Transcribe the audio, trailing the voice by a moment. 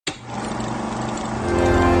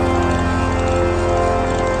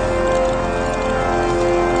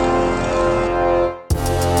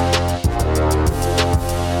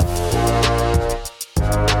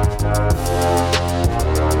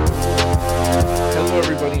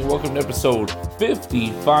Welcome to episode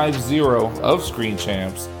 550 of Screen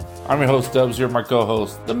Champs. I'm your host, Dubs, here with my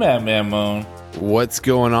co-host, the Madman Moan. What's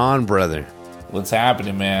going on, brother? What's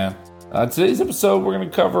happening, man? Today's episode, we're going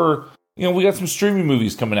to cover, we got some streaming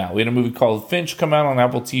movies coming out. We had a movie called Finch come out on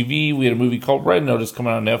Apple TV. We had a movie called Red Notice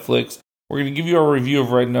coming out on Netflix. We're going to give you our review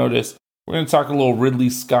of Red Notice. We're going to talk a little Ridley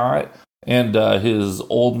Scott and his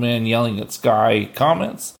old man yelling at Sky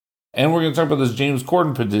comments. And we're going to talk about this James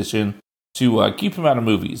Corden petition to keep him out of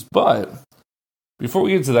movies. But before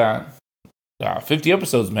we get to that, 50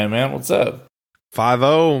 episodes, man. What's up?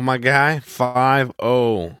 5-0, my guy.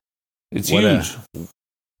 5-0. It's huge.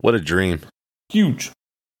 What a dream. Huge.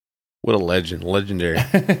 What a legend. Legendary.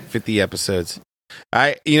 50 episodes.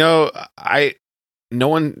 No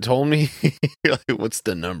one told me, like, what's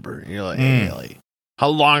the number? And you're like, hey, like, how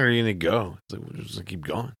long are you going to go? It's like, we're just going to keep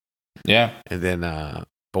going. Yeah. And then,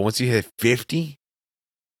 but once you hit 50,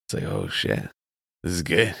 it's like, oh, shit. This is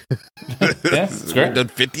good. Yeah, it's great. We've done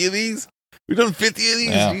 50 of these? We've done 50 of these?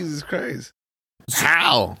 Yeah. Jesus Christ.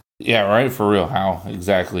 How? Yeah, right? For real. How?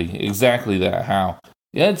 Exactly that. How?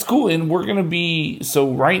 Yeah, it's cool. And we're going to be...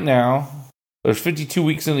 So right now, there's 52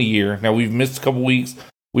 weeks in a year. Now, we've missed a couple weeks.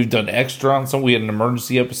 We've done extra on some. We had an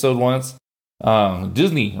emergency episode once.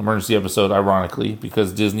 Disney emergency episode, ironically,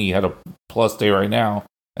 because Disney had a plus day right now,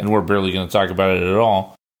 and we're barely going to talk about it at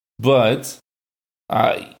all. But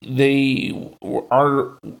our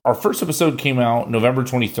first episode came out November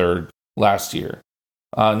 23rd last year.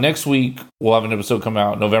 Next week, we'll have an episode come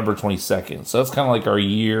out November 22nd. So that's kind of like our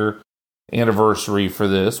year anniversary for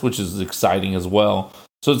this, which is exciting as well.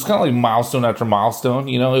 So it's kind of like milestone after milestone.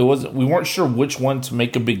 We weren't sure which one to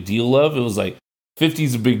make a big deal of. It was like 50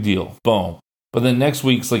 is a big deal. Boom. But then next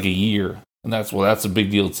week's like a year. And that's a big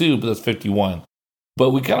deal too, but that's 51.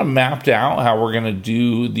 But we kind of mapped out how we're going to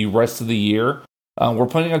do the rest of the year. We're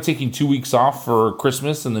planning on taking 2 weeks off for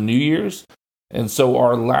Christmas and the New Year's. And so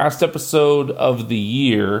our last episode of the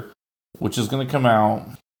year, which is going to come out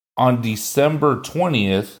on December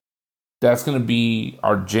 20th, that's going to be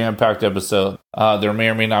our jam-packed episode. There may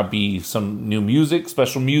or may not be some new music,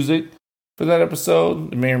 special music for that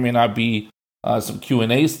episode. There may or may not be some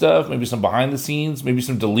Q&A stuff, maybe some behind the scenes, maybe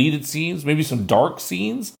some deleted scenes, maybe some dark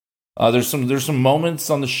scenes. There's some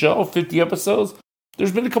moments on the show, 50 episodes.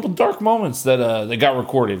 There's been a couple dark moments that got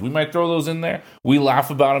recorded. We might throw those in there. We laugh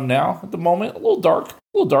about them now at the moment. A little dark.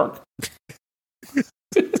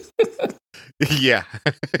 Yeah.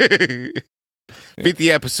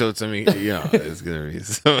 50 episodes, I mean, it's going to be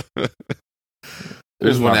so.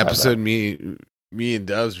 There's one episode me and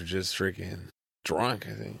Dubs were just freaking drunk,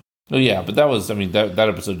 I think. Oh, yeah, but that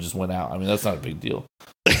episode just went out. I mean, that's not a big deal.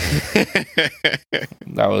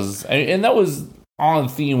 That was on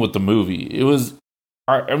theme with the movie. It was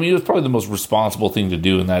probably the most responsible thing to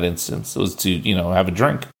do in that instance. It was to, have a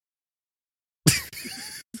drink.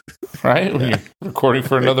 Right? When you're recording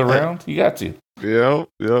for another round, you got to. Yep.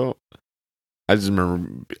 I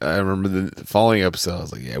remember the following episode, I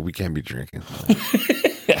was like, yeah, we can't be drinking.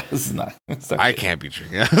 Yeah, it's not I can't be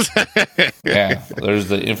drinking. Yeah, there's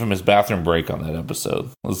the infamous bathroom break on that episode.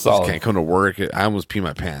 It was solid. I can't come to work. I almost peed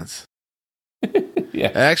my pants. Yeah.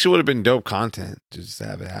 It actually would have been dope content just to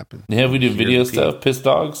have it happen. Yeah, we do video stuff. Piss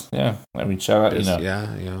Dogs. Yeah. I mean, shout out, Yeah,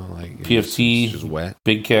 like PFT, just wet.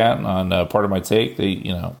 Big Cat on Part of My Take.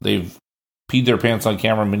 They've peed their pants on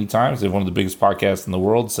camera many times. They're one of the biggest podcasts in the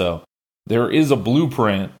world. So there is a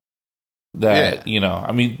blueprint that,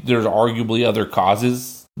 there's arguably other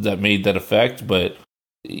causes that made that effect, but,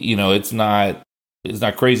 it's not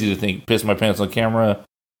crazy to think piss my pants on camera,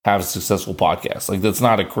 have a successful podcast. Like, that's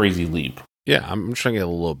not a crazy leap. Yeah, I'm trying to get a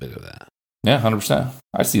little bit of that. Yeah, 100%.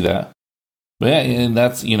 I see that. But yeah, and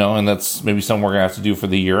that's, and that's maybe something we're going to have to do for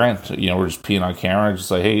the year end. We're just peeing on camera, just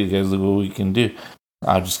like, hey, you guys, look what we can do.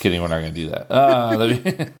 I'm just kidding. We're not going to do that.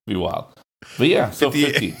 That'd be wild. But yeah, so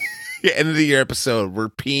 50. Yeah, end of the year episode, we're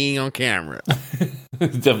peeing on camera.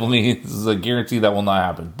 Definitely, this is a guarantee that will not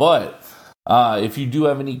happen. But if you do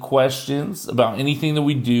have any questions about anything that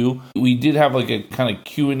we do, we did have like a kind of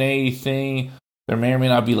Q&A thing. There may or may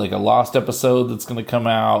not be like a lost episode that's going to come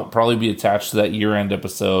out, probably be attached to that year-end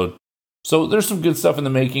episode. So there's some good stuff in the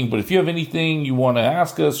making. But if you have anything you want to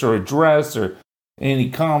ask us or address, or any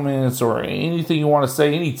comments or anything you want to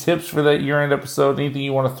say, any tips for that year-end episode, anything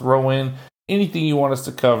you want to throw in, anything you want us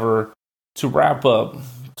to cover to wrap up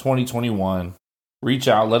 2021, reach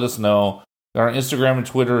out, let us know. Our Instagram and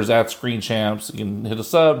Twitter is at ScreenChamps. You can hit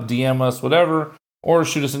us up, DM us, whatever, or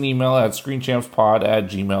shoot us an email at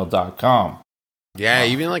screenchampspod@gmail.com. Yeah,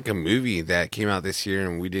 even like a movie that came out this year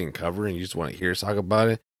and we didn't cover and you just want to hear us talk about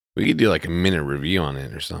it, we could do like a minute review on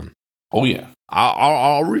it or something. Oh yeah,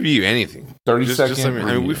 I'll review anything. 30-second. Just I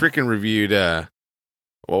mean, we freaking reviewed.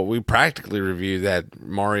 Well, we practically reviewed that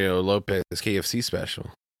Mario Lopez KFC special.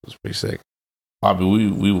 It was pretty sick. I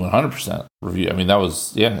mean, we 100% review. I mean, that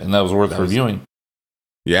was and that was worth reviewing.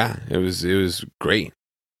 Yeah, it was great.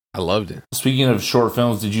 I loved it. Speaking of short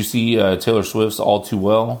films, did you see Taylor Swift's All Too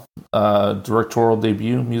Well directorial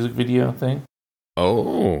debut music video thing?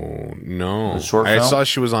 Oh no! Short I film? saw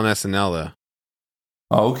she was on SNL though.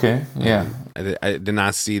 Oh, okay, yeah. I did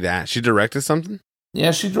not see that. She directed something.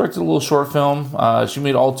 Yeah, she directed a little short film. She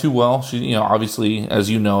made All Too Well. She, obviously, as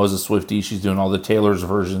you know, as a Swiftie, she's doing all the Taylor's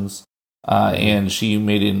versions. And she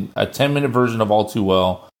made a 10-minute version of All Too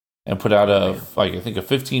Well and put out I think a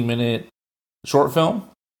 15-minute short film.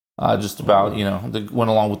 Just about, that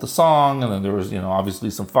went along with the song. And then there was, obviously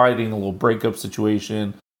some fighting, a little breakup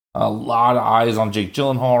situation. A lot of eyes on Jake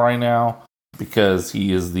Gyllenhaal right now because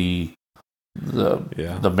he is the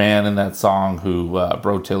man in that song who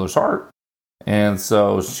broke Taylor's heart. And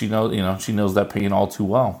so she knows that pain all too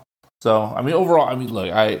well. So, I mean, overall,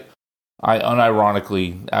 look, I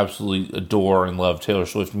unironically absolutely adore and love Taylor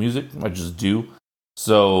Swift music. I just do.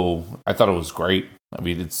 So I thought it was great. I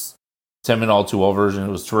mean, it's 10-minute All Too Well version.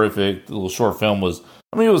 It was terrific. The little short film was,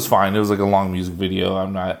 it was fine. It was like a long music video.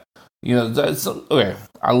 I'm not, that's okay.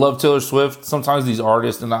 I love Taylor Swift. Sometimes these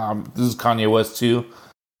artists, and this is Kanye West too,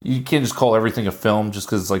 you can't just call everything a film just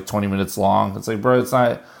because it's like 20 minutes long. It's like, bro, it's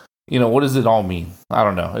not, what does it all mean? I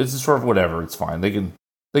don't know. It's just sort of whatever. It's fine. They can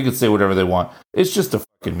say whatever they want. It's just a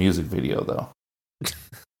fucking music video, though.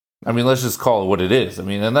 Let's just call it what it is.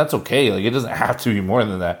 And that's okay. Like, it doesn't have to be more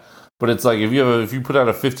than that. But it's like if you put out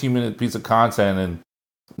a 15-minute piece of content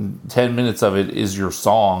and 10 minutes of it is your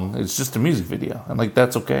song, it's just a music video, and like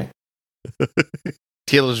that's okay.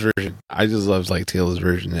 Taylor's version. I just love Taylor's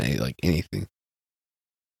version. Like anything.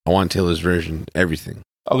 I want Taylor's version. Everything.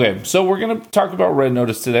 Okay, so we're gonna talk about Red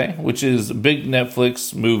Notice today, which is a big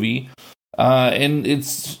Netflix movie. And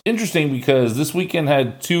it's interesting because this weekend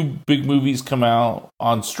had two big movies come out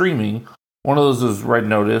on streaming. One of those was Red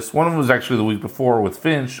Notice. One of them was actually the week before with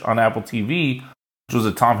Finch on Apple TV, which was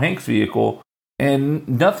a Tom Hanks vehicle. And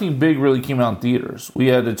nothing big really came out in theaters. We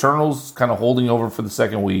had Eternals kind of holding over for the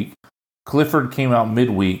second week. Clifford came out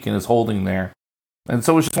midweek and is holding there. And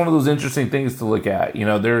so it's just one of those interesting things to look at.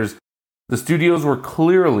 The studios were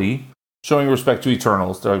clearly showing respect to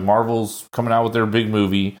Eternals. They're like, Marvel's coming out with their big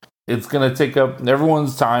movie. It's going to take up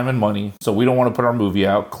everyone's time and money, so we don't want to put our movie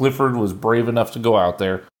out. Clifford was brave enough to go out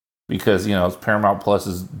there because, it's Paramount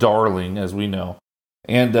Plus's darling, as we know.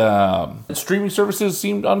 And streaming services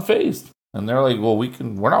seemed unfazed. And they're like, well,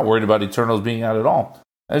 we're not worried about Eternals being out at all.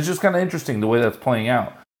 And it's just kind of interesting the way that's playing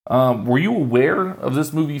out. Were you aware of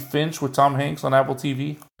this movie Finch with Tom Hanks on Apple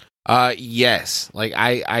TV? Yes. Like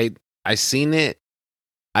I seen it.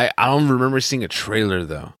 I don't remember seeing a trailer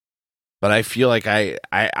though. But I feel like I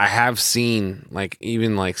have seen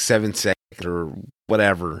even 7 seconds or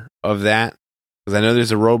whatever of that. Because I know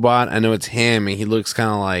there's a robot. I know it's him and he looks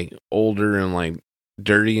kind of older and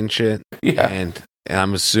dirty and shit. Yeah. And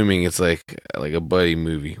I'm assuming it's like a buddy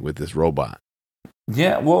movie with this robot.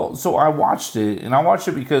 Yeah, well, so I watched it, and I watched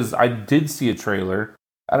it because I did see a trailer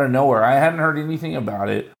out of nowhere. I hadn't heard anything about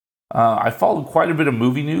it. I followed quite a bit of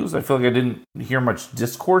movie news. I feel like I didn't hear much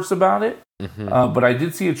discourse about it, but I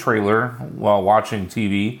did see a trailer while watching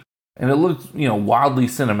TV, and it looked, wildly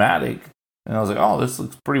cinematic. And I was like, oh, this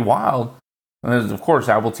looks pretty wild. And then, of course,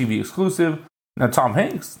 Apple TV exclusive. Now, Tom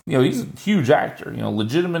Hanks, he's a huge actor,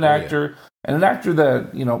 legitimate actor, and an actor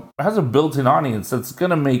that, has a built-in audience that's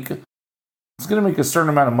going to make a certain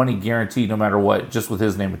amount of money guaranteed no matter what, just with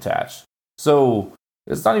his name attached. So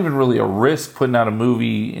it's not even really a risk putting out a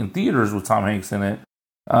movie in theaters with Tom Hanks in it.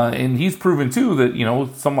 And he's proven, too, that,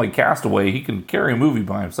 with something like Castaway, he can carry a movie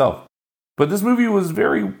by himself. But this movie was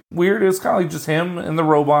very weird. It's kind of like just him and the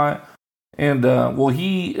robot. And,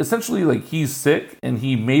 he essentially, he's sick, and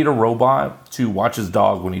he made a robot to watch his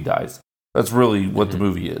dog when he dies. That's really what the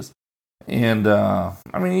movie is. And,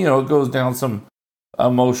 it goes down some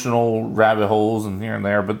emotional rabbit holes and here and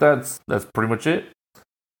there, but that's pretty much it.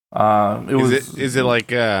 Is it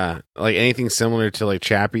like anything similar to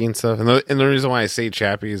Chappie and stuff? And the reason why I say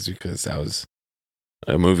Chappie is because that was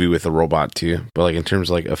a movie with a robot too. But in terms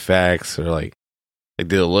of effects or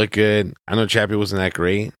did it look good? I know Chappie wasn't that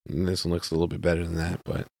great, and this one looks a little bit better than that.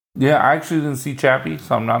 But yeah, I actually didn't see Chappie,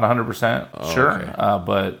 so I'm not 100% sure. Okay.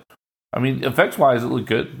 But effects wise, it looked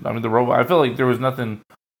good. The robot. I feel like there was nothing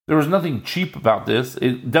cheap about this.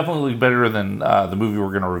 It definitely looked better than the movie we're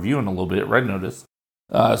going to review in a little bit, Red Notice.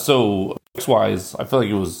 So, effects-wise, I feel like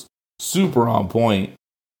it was super on point.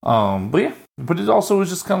 But yeah, but it also was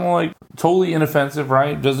just kind of like totally inoffensive,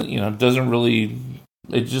 right? Doesn't really.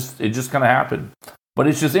 It just kind of happened. But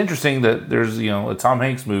it's just interesting that there's a Tom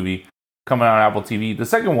Hanks movie coming out on Apple TV. The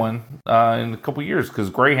second one in a couple years, because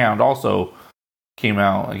Greyhound also came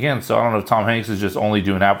out again. So I don't know if Tom Hanks is just only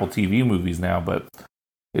doing Apple TV movies now, but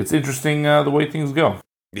it's interesting the way things go.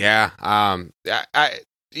 Yeah.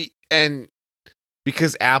 And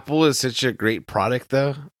because Apple is such a great product,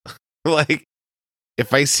 though, like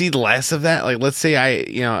if I see less of that, like let's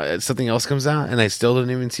say something else comes out and I still don't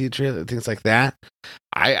even see a trailer, things like that,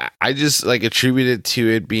 I just like attribute it to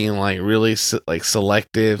it being like really like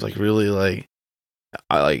selective, like really like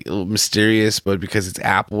mysterious. But because it's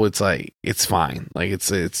Apple, it's like it's fine. Like it's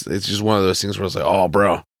just one of those things where it's like, oh,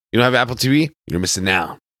 bro, you don't have Apple TV, you're missing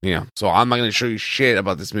out. So I'm not going to show you shit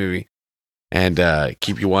about this movie and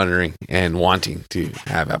keep you wondering and wanting to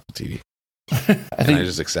have Apple TV. I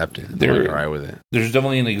just accept it. I'm all right with it. There's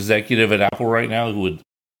definitely an executive at Apple right now who would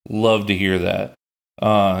love to hear that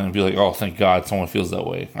and be like, "Oh, thank God, someone feels that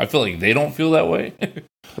way." I feel like they don't feel that way.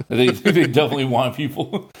 they definitely want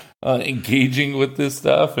people engaging with this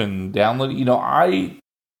stuff and downloading. I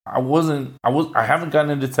haven't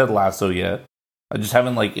gotten into Ted Lasso yet. I just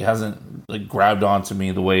haven't it hasn't grabbed onto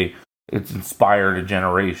me the way it's inspired a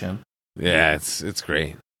generation. Yeah, it's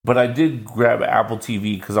great. But I did grab Apple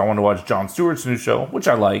TV because I wanted to watch Jon Stewart's new show, which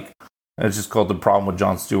I like. And it's just called The Problem with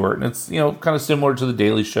Jon Stewart. And it's, kind of similar to The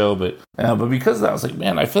Daily Show. But because of that, I was like,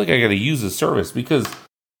 man, I feel like I got to use this service because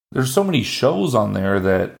there's so many shows on there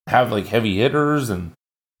that have heavy hitters. And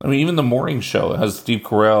I mean, even The Morning Show has Steve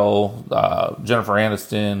Carell, Jennifer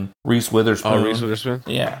Aniston, Reese Witherspoon. Oh, Reese Witherspoon?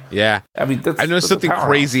 Yeah. Yeah. I mean, I know something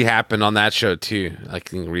crazy happened on that show, too. I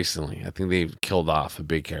think recently. I think they killed off a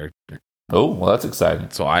big character. Oh, well, that's exciting.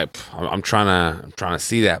 So I'm trying to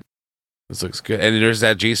see that. This looks good. And there's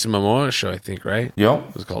that Jason Momoa show, I think, right? Yep.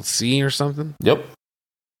 It was called C or something. Yep.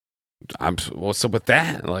 What's up with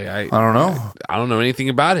that? I don't know. I don't know anything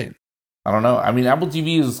about it. I don't know. I mean, Apple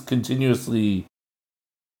TV has continuously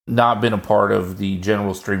not been a part of the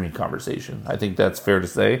general streaming conversation. I think that's fair to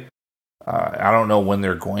say. I don't know when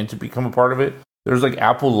they're going to become a part of it. There's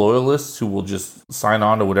Apple loyalists who will just sign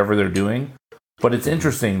on to whatever they're doing. But it's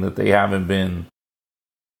interesting that they haven't been,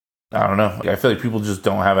 I don't know. I feel like people just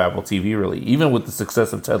don't have Apple TV really, even with the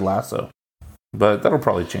success of Ted Lasso. But that'll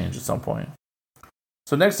probably change at some point.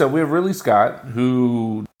 So next up, we have Ridley Scott,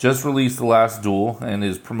 who just released The Last Duel and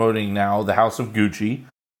is promoting now The House of Gucci.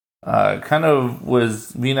 Kind of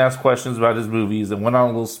was being asked questions about his movies and went on a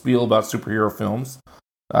little spiel about superhero films.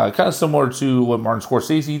 Kind of similar to what Martin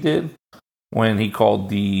Scorsese did when he called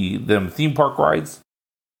them theme park rides.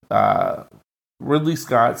 Ridley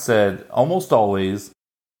Scott said, almost always,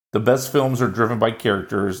 the best films are driven by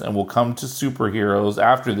characters, and we'll come to superheroes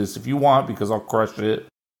after this if you want, because I'll crush it.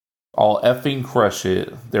 I'll effing crush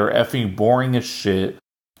it. They're effing boring as shit.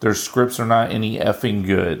 Their scripts are not any effing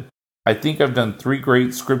good. I think I've done 3 great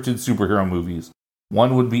scripted superhero movies.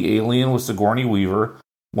 One would be Alien with Sigourney Weaver,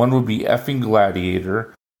 one would be effing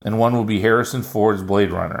Gladiator, and one would be Harrison Ford's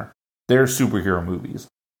Blade Runner. They're superhero movies.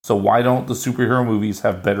 So why don't the superhero movies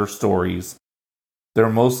have better stories? They're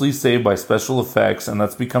mostly saved by special effects, and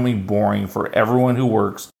that's becoming boring for everyone who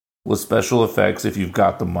works with special effects if you've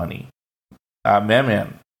got the money.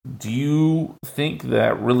 Man, do you think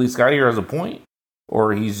that Ridley Scott here has a point?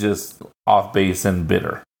 Or he's just off base and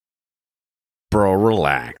bitter? Bro,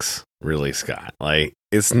 relax, Ridley Scott.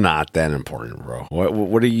 It's not that important, bro.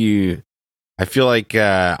 What are you... I feel like,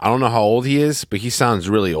 I don't know how old he is, but he sounds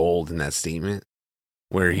really old in that statement.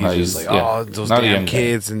 Where he's just those damn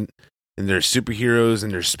kids and they're superheroes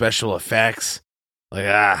and they're special effects.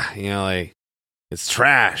 It's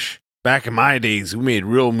trash. Back in my days, we made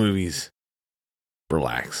real movies.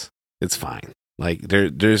 Relax. It's fine.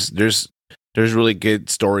 There's really good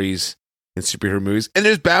stories in superhero movies. And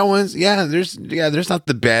there's bad ones. There's not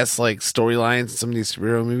the best storylines in some of these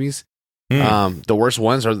superhero movies. The worst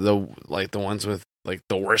ones are the ones with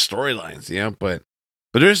the worst storylines, but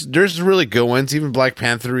there's really good ones. Even Black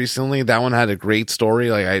Panther recently, that one had a great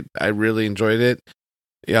story. I really enjoyed it.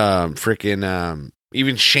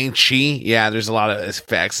 Even Shang-Chi. There's a lot of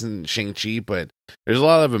effects in Shang-Chi, but there's a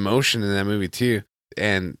lot of emotion in that movie too.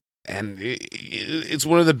 And it's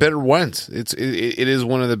one of the better ones. It is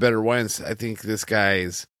one of the better ones. I think this guy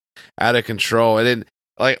is out of control. And then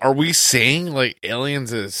are we saying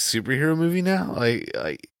Alien's a superhero movie now?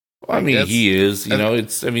 He is.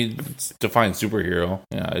 It's defined superhero.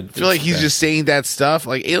 Yeah, I feel like he's just saying that stuff.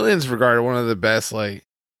 Alien's regarded one of the best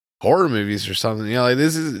horror movies or something.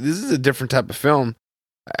 This is a different type of film.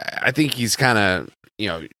 I think he's kind of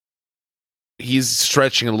he's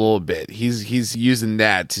stretching a little bit. He's using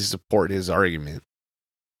that to support his argument.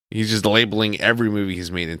 He's just labeling every movie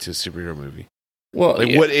he's made into a superhero movie. Well,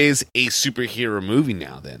 like, what is a superhero movie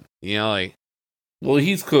now? Then, you know, like, well,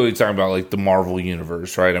 he's clearly talking about like the Marvel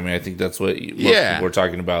universe, right? I mean, I think that's what most people are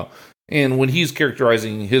talking about. And when he's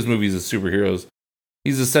characterizing his movies as superheroes,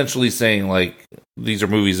 he's essentially saying like these are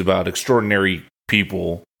movies about extraordinary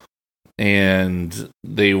people, and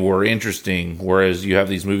they were interesting. Whereas you have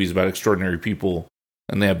these movies about extraordinary people,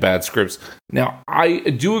 and they have bad scripts. Now, I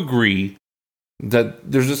do agree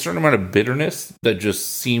that there's a certain amount of bitterness that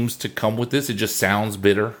just seems to come with this. It just sounds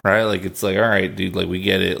bitter, right? Like, it's like, all right, dude, like, we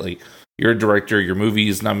get it. Like, you're a director, your movie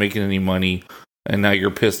is not making any money, and now you're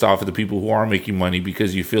pissed off at the people who are making money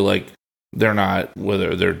because you feel like they're not,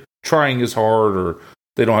 whether they're trying as hard or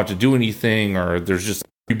they don't have to do anything, or there's just a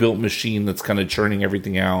rebuilt machine that's kind of churning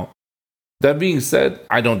everything out. That being said,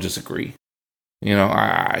 I don't disagree. You know,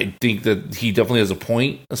 I think that he definitely has a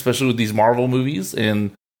point, especially with these Marvel movies,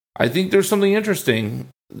 and I think there's something interesting.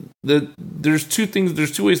 That there's two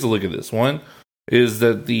ways to look at this. One is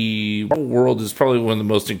that the Marvel world is probably one of the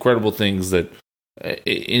most incredible things that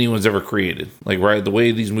anyone's ever created. Like, right, the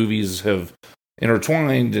way these movies have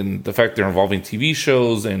intertwined, and the fact they're involving TV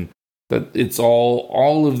shows, and that it's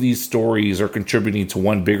all of these stories are contributing to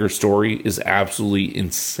one bigger story is absolutely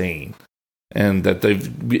insane. And that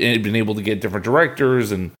they've been able to get different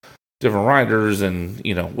directors and different writers and,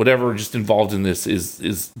 you know, whatever just involved in this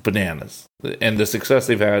is bananas. And the success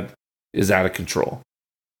they've had is out of control.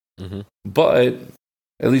 Mm-hmm. But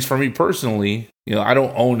at least for me personally, you know, I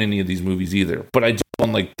don't own any of these movies either. But I do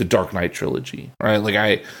own like the Dark Knight trilogy, right? Like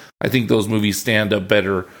I think those movies stand up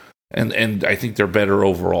better, and I think they're better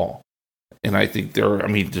overall. And I think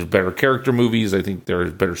there's better character movies. I think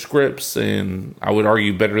there's better scripts, and I would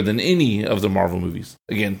argue better than any of the Marvel movies.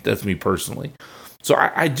 Again, that's me personally. So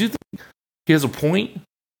I do think he has a point,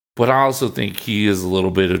 but I also think he is a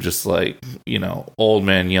little bit of just like, you know, old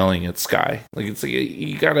man yelling at sky. Like, it's like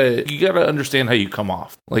you gotta understand how you come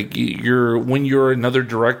off. Like, when you're another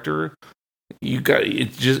director,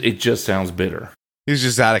 it just sounds bitter. He's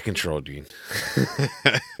just out of control, dude.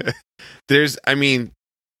 There's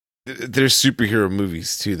superhero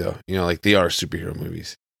movies too, though. You know, like, they are superhero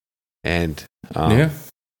movies, and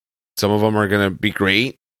some of them are gonna be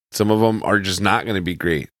great. Some of them are just not going to be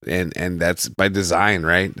great, and that's by design,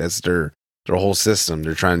 right? That's their whole system.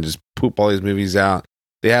 They're trying to just poop all these movies out.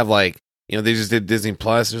 They have, like, you know, they just did Disney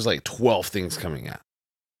Plus. There's like 12 things coming out.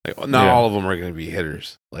 Like, not all of them are going to be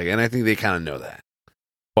hitters. Like, and I think they kind of know that.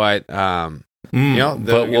 But you know,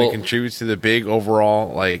 they're going to contribute to the big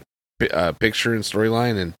overall like picture and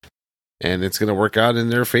storyline, and it's going to work out in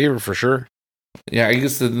their favor for sure. Yeah, I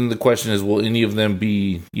guess then the question is, will any of them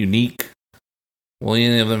be unique? Will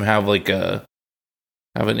any of them have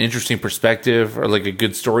an interesting perspective or like a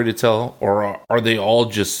good story to tell, or are they all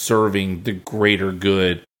just serving the greater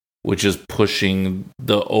good, which is pushing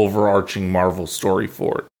the overarching Marvel story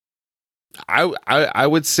forward? I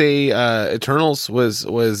would say Eternals was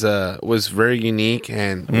very unique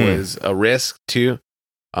and was a risk too.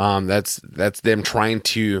 That's them trying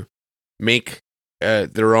to make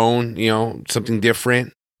their own, you know, something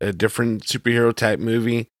different, a different superhero type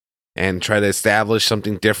movie. And try to establish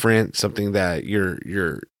something different, something that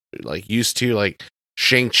you're like used to, like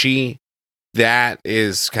Shang-Chi. That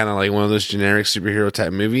is kind of like one of those generic superhero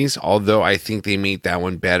type movies. Although I think they made that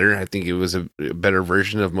one better. I think it was a better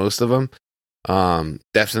version of most of them.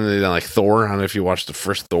 Definitely not like Thor. I don't know if you watched the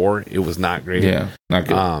first Thor. It was not great. Yeah, not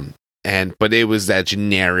good. But it was that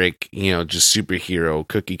generic, you know, just superhero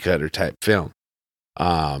cookie cutter type film.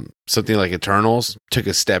 Something like Eternals took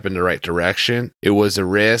a step in the right direction. It was a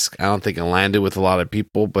risk. I don't think it landed with a lot of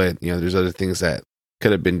people, but, you know, there's other things that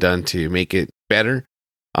could have been done to make it better.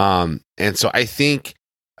 And so I think,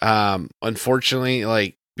 unfortunately,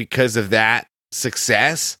 like, because of that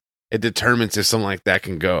success, it determines if something like that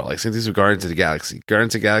can go. Like, since these were Guardians of the Galaxy.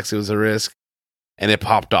 Guardians of the Galaxy was a risk, and it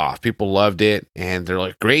popped off. People loved it, and they're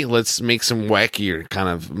like, great, let's make some wackier kind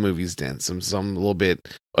of movies then. Some a little bit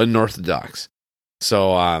unorthodox.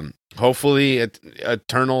 So hopefully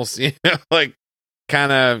Eternals, you know, like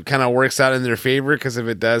kind of works out in their favor, because if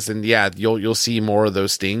it does, then yeah, you'll see more of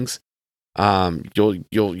those things.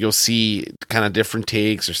 You'll see kind of different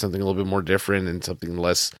takes or something a little bit more different and something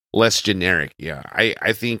less generic. Yeah,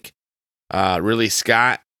 I think really,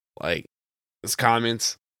 Scott, like, his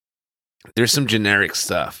comments, there's some generic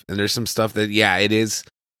stuff, and there's some stuff that, yeah, it is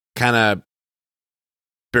kind of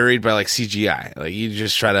buried by like CGI. Like, you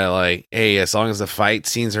just try to, like, hey, as long as the fight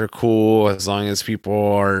scenes are cool, as long as people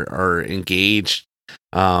are engaged,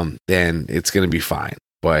 then it's gonna be fine.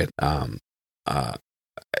 But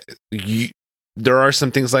there are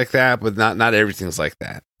some things like that, but not everything's like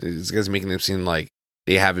that. This guy's making them seem like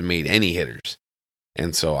they haven't made any hitters.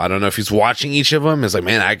 And so I don't know if he's watching each of them. It's like,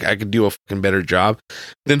 man, I could do a fucking better job.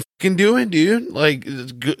 Then fucking do it, dude. Like,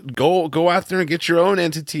 go out there and get your own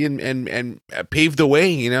entity and pave the way.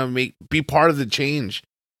 You know, be part of the change,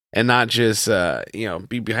 and not just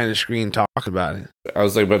be behind the screen talk about it. I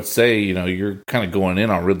was like about to say, you're kind of going in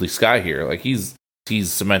on Ridley Scott here. Like he's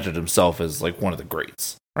cemented himself as like one of the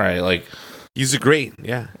greats, right? Like he's a great,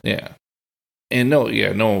 yeah. And no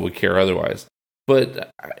one would care otherwise. But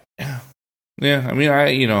yeah, I mean, I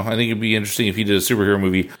think it'd be interesting if he did a superhero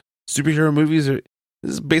movie. Superhero movies this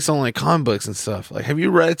is based on like comic books and stuff. Like, have you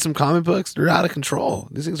read some comic books? They're out of control.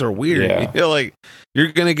 These things are weird. Yeah. You feel like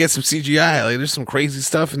you're gonna get some CGI. Like, there's some crazy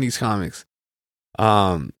stuff in these comics.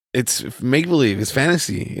 It's make believe. It's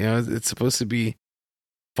fantasy. It's supposed to be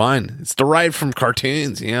fun. It's derived from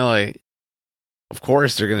cartoons. Like, of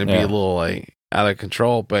course they're gonna be a little like out of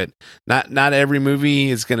control, but not every movie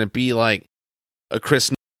is gonna be like a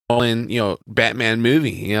Chris Nolan, Batman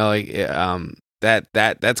movie.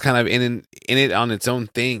 That's kind of in it on its own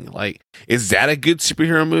thing. Like, is that a good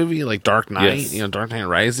superhero movie? Like Dark Knight, yes. Dark Knight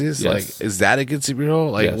Rises. Yes. Like, is that a good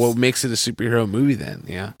superhero? Like, yes. What makes it a superhero movie then?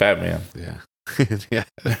 Yeah, Batman. Yeah, yeah.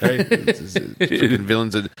 Right. Freaking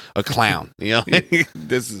villain's a clown.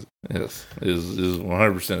 This is 100%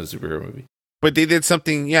 a superhero movie. But they did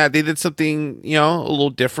something. Yeah, they did something. A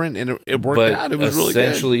little different, and it worked out. It was really good.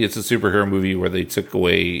 Essentially, it's a superhero movie where they took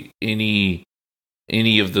away any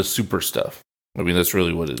of the super stuff. I mean, that's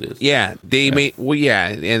really what it is. Yeah, made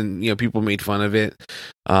and people made fun of it.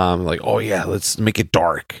 Like, oh yeah, let's make it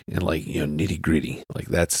dark and like nitty gritty. Like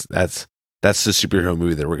that's the superhero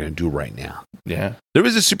movie that we're gonna do right now. Yeah, there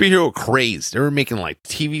was a superhero craze. They were making like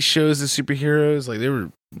TV shows of superheroes. Like they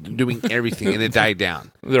were doing everything, and it died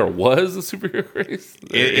down. There was a superhero craze.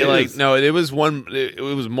 It was one. It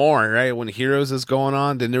was more right when Heroes is going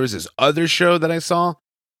on. Then there was this other show that I saw.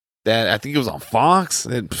 That I think it was on Fox.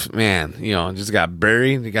 Just got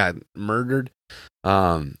buried. They got murdered,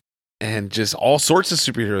 and just all sorts of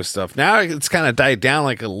superhero stuff. Now it's kind of died down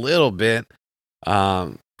like a little bit,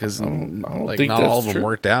 because like not all of them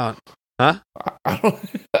worked out. Huh? I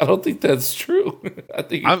don't think that's true. I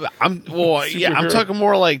think I'm talking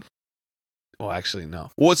more like. Well, actually,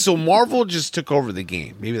 no. Well, so Marvel just took over the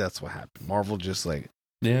game. Maybe that's what happened. Marvel just like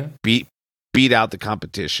beat out the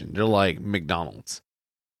competition. They're like McDonald's.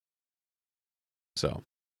 So,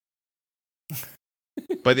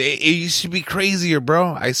 but it used to be crazier,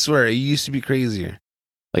 bro. I swear, it used to be crazier,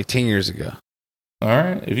 like 10 years ago. All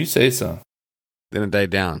right, if you say so. Then it died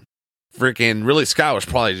down. Freaking Ridley Scott was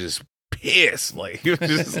probably just pissed. Like he was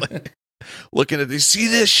just like looking at this. See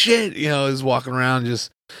this shit? He's walking around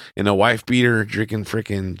just in a wife beater, drinking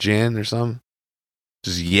freaking gin or something,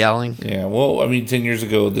 just yelling. Yeah. Well, I mean, 10 years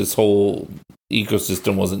ago, this whole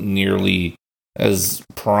ecosystem wasn't nearly as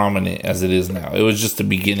prominent as it is now. It was just the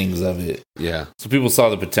beginnings of it. Yeah. So people saw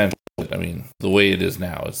the potential. I mean, the way it is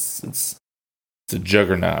now, it's a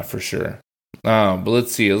juggernaut for sure. But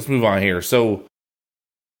let's see. Let's move on here. So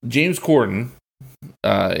James Corden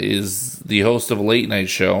is the host of a late night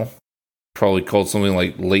show, probably called something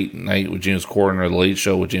like Late Night with James Corden or The Late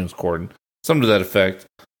Show with James Corden, something to that effect.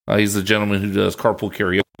 He's the gentleman who does carpool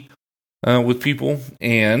karaoke with people,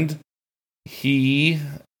 and he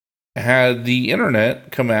had the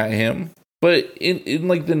internet come at him, but in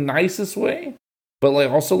like the nicest way, but like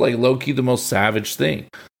also like low key the most savage thing.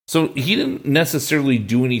 So he didn't necessarily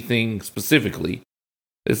do anything specifically.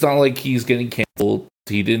 It's not like he's getting canceled.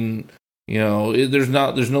 He didn't, there's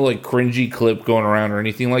no like cringy clip going around or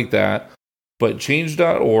anything like that. But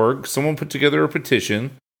change.org, someone put together a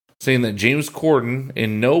petition saying that James Corden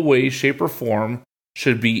in no way, shape, or form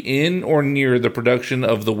should be in or near the production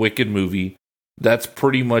of the Wicked movie. That's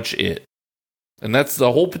pretty much it. And that's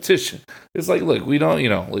the whole petition. It's like, look, we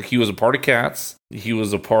don't, like he was a part of Cats. He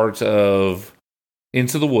was a part of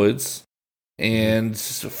Into the Woods. And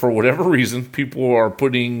for whatever reason, people are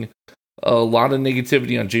putting a lot of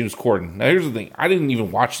negativity on James Corden. Now, here's the thing. I didn't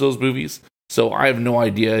even watch those movies. So I have no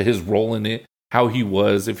idea his role in it, how he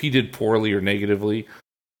was, if he did poorly or negatively.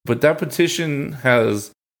 But that petition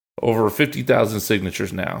has over 50,000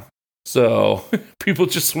 signatures now. So people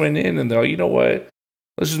just went in and they're like, you know what?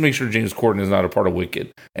 Let's just make sure James Corden is not a part of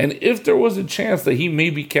Wicked. And if there was a chance that he may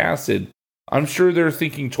be casted, I'm sure they're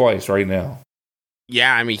thinking twice right now.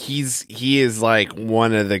 Yeah, I mean, he is like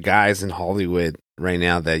one of the guys in Hollywood right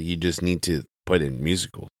now that you just need to put in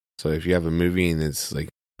musical. So if you have a movie and it's like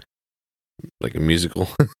a musical,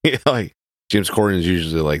 like James Corden is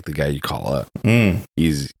usually like the guy you call up.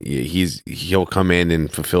 He'll come in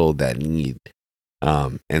and fulfill that need.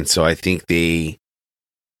 And so I think they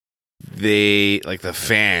like the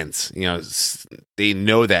fans, they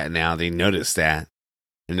know that now. They notice that,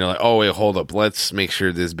 and they're like, "Oh wait, hold up, let's make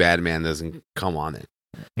sure this bad man doesn't come on it."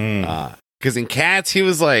 Because in Cats, he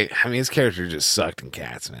was like, I mean, his character just sucked in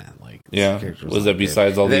Cats, man. Like, was that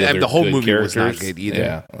besides all the other the whole good movie characters? was not good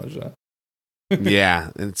either. Yeah, yeah,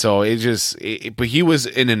 and so but he was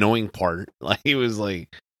an annoying part. Like he was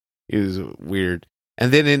weird.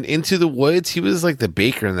 And then in Into the Woods, he was like the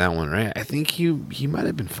baker in that one, right? I think he might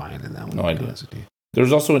have been fine in that one. No idea.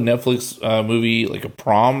 There's also a Netflix movie, like a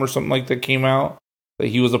Prom or something like that, came out that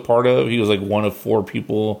he was a part of. He was like one of 4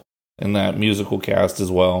 people in that musical cast as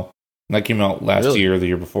well. And that came out last year or the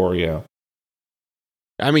year before, yeah.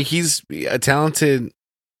 I mean, he's a talented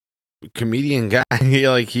comedian guy.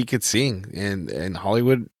 He could sing. And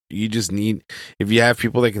Hollywood, you just need, if you have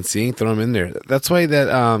people that can sing, throw them in there. That's why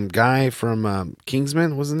that guy from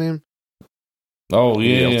Kingsman, what's his name? Oh,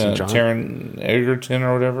 yeah. Taron Egerton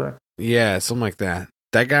or whatever. Yeah, something like that.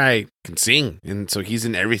 That guy can sing. And so he's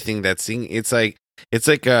in everything that's singing. It's like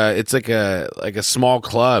a small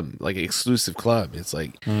club, like an exclusive club. It's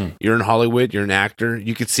like you're in Hollywood, you're an actor,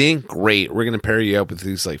 you could sing, great. We're gonna pair you up with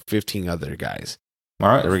these like 15 other guys. All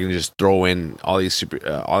right, we're gonna just throw in all these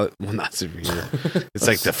not superhero. It's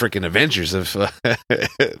like the freaking Avengers of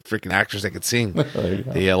freaking actors that could sing.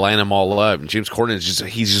 They line them all up. And James Corden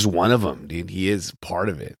he's just one of them, dude. He is part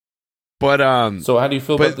of it. But so how do you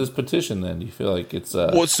feel about this petition then? Do you feel like it's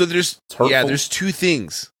well? So there's two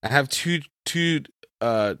things. I have two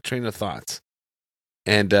train of thoughts,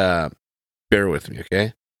 and bear with me,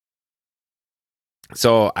 okay?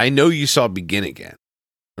 So I know you saw Begin Again,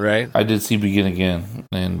 right? I did see Begin Again,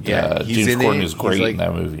 and James Corden is great in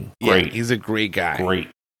that movie. Great, yeah, he's a great guy. Great,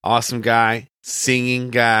 awesome guy,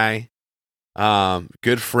 singing guy,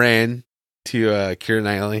 good friend to Keira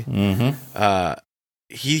Knightley. Mm-hmm.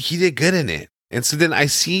 He did good in it. And so then I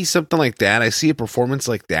see something like that. I see a performance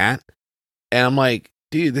like that. And I'm like,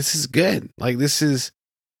 dude, this is good. Like, this is,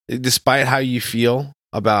 despite how you feel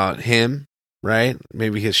about him, right?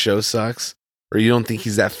 Maybe his show sucks or you don't think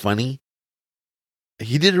he's that funny.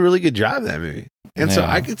 He did a really good job in that movie. And so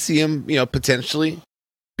I could see him, potentially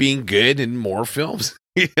being good in more films.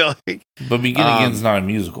 But Begin Again's not a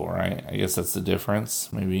musical, right? I guess that's the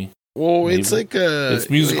difference, maybe. Well, it's like it's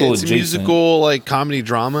musical. It's a musical, like comedy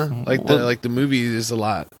drama. Like the movie. There's a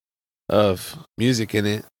lot of music in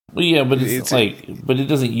it. Well, yeah, but but it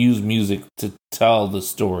doesn't use music to tell the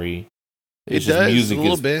story. It's just music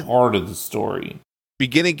is part of the story.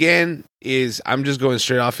 Begin Again is. I'm just going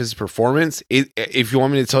straight off his performance. If you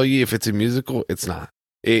want me to tell you if it's a musical, it's not.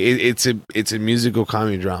 It's a musical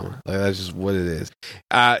comedy drama. Like that's just what it is.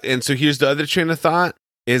 And so here's the other train of thought.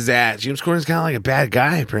 Is that James Corden's kind of like a bad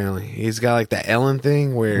guy, apparently. He's got like that Ellen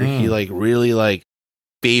thing where he like really like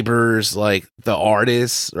favors like the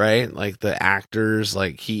artists, right? Like the actors,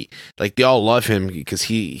 like they all love him because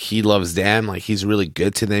he loves them. Like he's really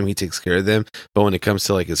good to them. He takes care of them. But when it comes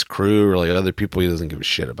to like his crew or like other people, he doesn't give a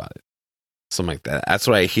shit about it. Something like that. That's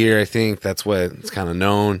what I hear. I think that's what it's kind of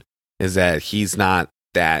known is that he's not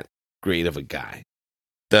that great of a guy.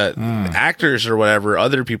 The actors or whatever,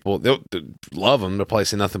 other people, they'll love him. They'll probably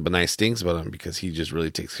say nothing but nice things about him because he just really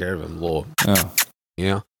takes care of them.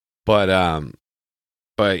 But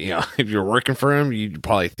if you're working for him, you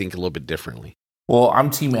probably think a little bit differently. Well, I'm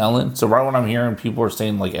Team Ellen, so right when I'm hearing people are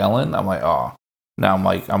saying like Ellen, I'm like, oh, now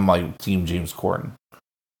I'm like Team James Corden.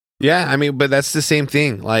 Yeah, I mean, but that's the same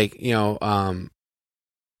thing. Like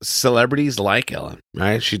celebrities like Ellen,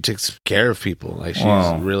 right? She takes care of people. Like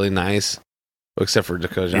she's really nice. Except for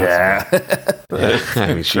Dakota Johnson. Yeah.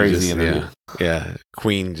 I mean, she crazy just,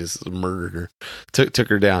 Queen just murdered her, took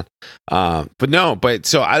her down.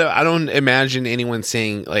 So I don't imagine anyone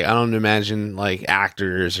saying like I don't imagine like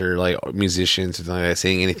actors or like musicians or something like that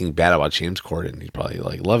saying anything bad about James Corden. He probably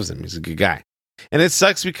like loves him. He's a good guy, and it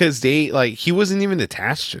sucks because he wasn't even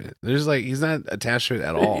attached to it. There's like he's not attached to it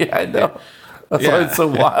at all. Yeah, I know. That's why it's so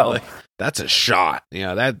wild. Like, that's a shot.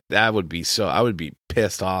 That would be so. I would be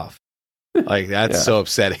pissed off. Like that's so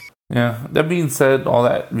upsetting. Yeah. That being said,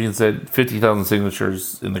 50,000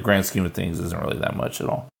 signatures in the grand scheme of things isn't really that much at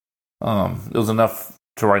all. It was enough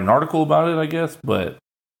to write an article about it, I guess, but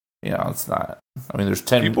it's not. I mean, there's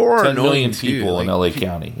 10 million people in LA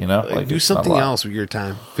County. Like do something else with your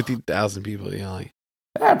time. 50,000 people.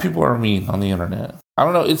 People are mean on the internet. I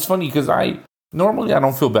don't know. It's funny because normally I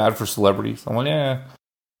don't feel bad for celebrities. I'm like,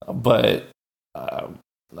 but I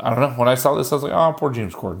don't know. When I saw this, I was like, oh, poor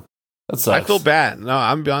James Corden. I feel bad. No,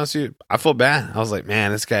 I'm gonna be honest with you. I feel bad. I was like,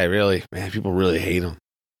 man, this guy people really hate him.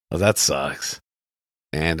 Oh, that sucks.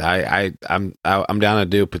 and I'm down to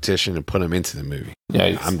do a petition and put him into the movie.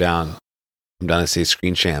 Yeah, I'm down. I'm down to say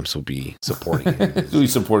Screen Champs will be supporting him. we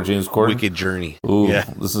support James Corden. Wicked journey. Ooh,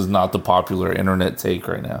 this is not the popular internet take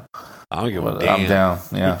right now. I don't give a damn. I'm down.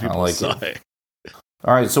 Yeah, I like it.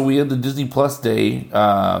 All right, so we had the Disney Plus Day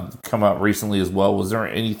come out recently as well. Was there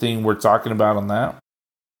anything we're talking about on that?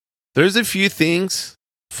 There's a few things.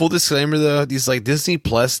 Full disclaimer, though, these like Disney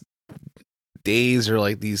Plus days are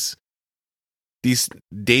like these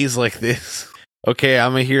days like this. Okay,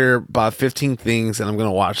 I'm gonna hear about 15 things, and I'm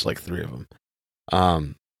gonna watch like 3 of them.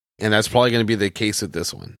 And that's probably gonna be the case with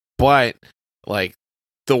this one. But like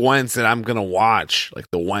the ones that I'm gonna watch, like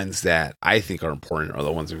the ones that I think are important, are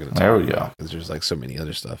the ones we're gonna talk about. Because there's like so many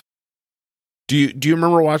other stuff. Do you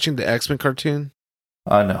remember watching the X-Men cartoon?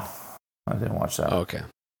 No, I didn't watch that. Okay.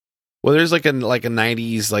 Well, there's like a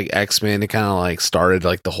 90s like X-Men. It kind of like started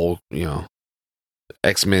like the whole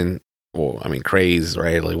X-Men. Well, I mean craze,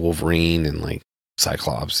 right? Like Wolverine and like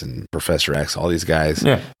Cyclops and Professor X, all these guys.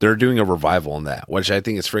 Yeah, they're doing a revival on that, which I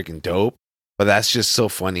think is freaking dope. But that's just so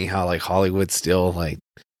funny how like Hollywood still like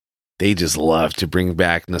they just love to bring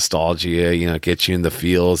back nostalgia, get you in the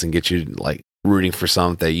feels and get you like rooting for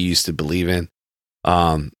something that you used to believe in.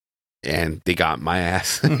 And they got my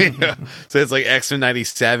ass. So it's like X-Men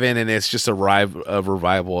 97, and it's just a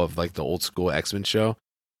revival of like the old school X-Men show.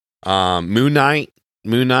 Moon Knight,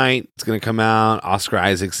 it's gonna come out. Oscar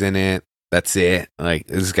Isaac's in it. That's it. Like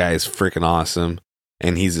this guy is freaking awesome,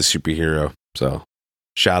 and he's a superhero. So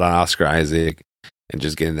shout out Oscar Isaac and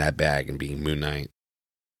just getting that bag and being Moon Knight.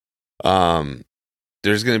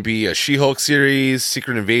 There's gonna be a She-Hulk series,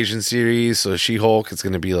 Secret Invasion series. So She-Hulk, it's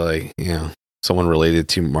gonna be like someone related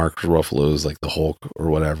to Mark Ruffalo's like the Hulk or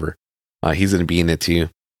whatever. He's gonna be in it too.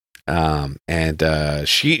 And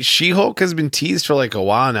She-Hulk has been teased for like a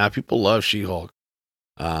while now. People love She-Hulk.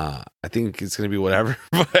 I think it's gonna be whatever,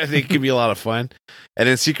 but I think it could be a lot of fun. And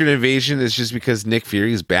then Secret Invasion is just because Nick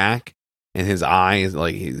Fury's back and his eye is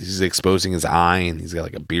like he's exposing his eye and he's got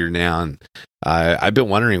like a beard now. And I've been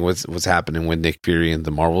wondering what's happening with Nick Fury in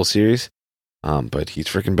the Marvel series. But he's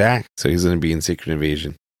freaking back, so he's gonna be in Secret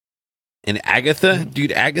Invasion. And Agatha,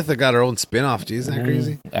 dude, Agatha got her own spinoff, dude. Isn't that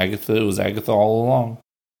crazy? It was Agatha all along.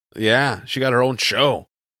 Yeah, she got her own show.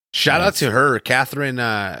 Shout out to her, Catherine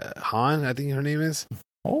Hahn, I think her name is.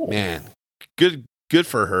 Oh man, good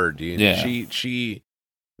for her, dude. Yeah, she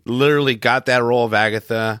literally got that role of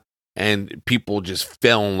Agatha, and people just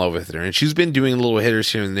fell in love with her. And she's been doing little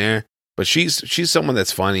hitters here and there, but she's someone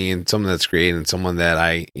that's funny and someone that's great and someone that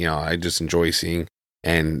I just enjoy seeing.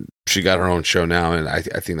 And she got her own show now, and I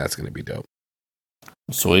think that's going to be dope.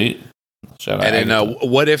 Sweet. Shout out. And then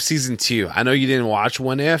What If Season 2. I know you didn't watch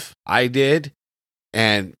What If. I did,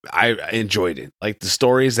 and I enjoyed it. Like the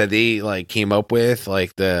stories that they like came up with,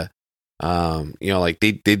 like the like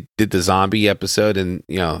they did the zombie episode, and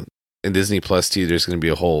in Disney Plus too, there's going to be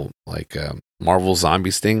a whole like Marvel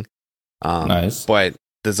Zombies thing. Nice. But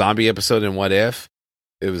the zombie episode in What If,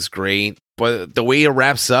 it was great. But the way it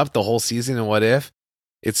wraps up the whole season in What If,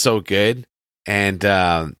 it's so good, and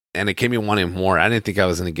it kept me wanting more. I didn't think I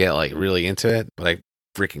was going to get like really into it, but I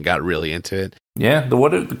freaking got really into it. Yeah,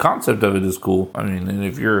 the concept of it is cool. I mean, and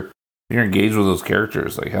if you're engaged with those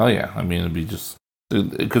characters, like hell yeah. I mean, it'd be just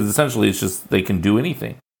because essentially it's just they can do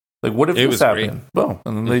anything. Like, what if this happened? Boom,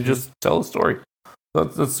 and then they just tell a story.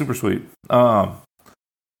 That's super sweet. All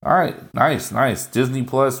right, nice. Disney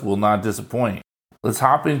Plus will not disappoint. Let's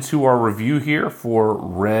hop into our review here for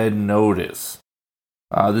Red Notice.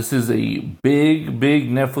 This is a big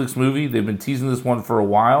Netflix movie. They've been teasing this one for a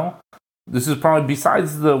while. This is probably,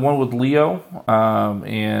 besides the one with Leo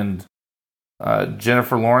and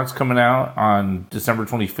Jennifer Lawrence coming out on December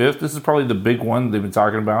 25th, this is probably the big one they've been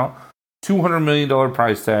talking about. $200 million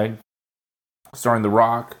price tag, starring The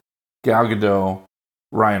Rock, Gal Gadot,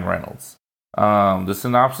 Ryan Reynolds. The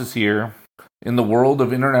synopsis here: in the world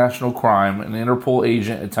of international crime, an Interpol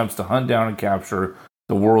agent attempts to hunt down and capture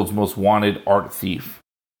the world's most wanted art thief.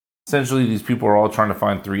 Essentially, these people are all trying to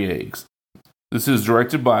find 3 eggs. This is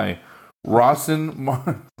directed by Rawson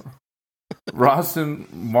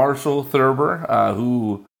Marshall Thurber,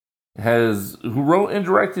 who wrote and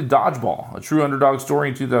directed Dodgeball, a true underdog story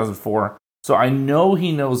in 2004. So I know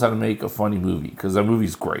he knows how to make a funny movie, because that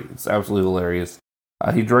movie's great. It's absolutely hilarious.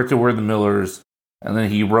 He directed We're the Millers, and then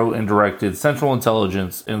he wrote and directed Central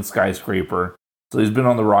Intelligence and Skyscraper. So he's been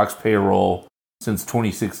on The Rock's payroll since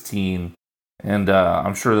 2016, and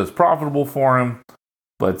I'm sure that's profitable for him,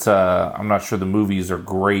 but I'm not sure the movies are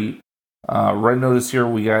great. Red Notice here,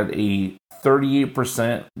 we got a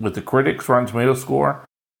 38% with the critics Rotten Tomato score,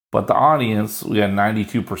 but the audience, we got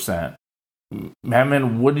 92%.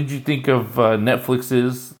 Madman, what did you think of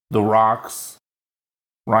Netflix's, The Rock's,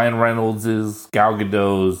 Ryan Reynolds', Gal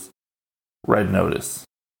Gadot's Red Notice?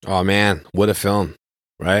 Oh man, what a film,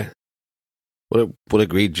 right? What a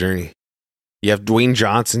great journey. You have Dwayne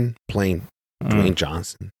Johnson playing Dwayne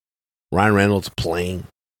Johnson, Ryan Reynolds playing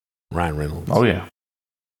Ryan Reynolds. Oh yeah,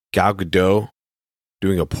 Gal Gadot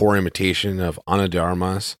doing a poor imitation of Ana de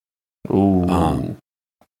Armas. ooh,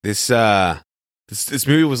 This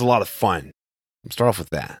movie was a lot of fun. Let's start off with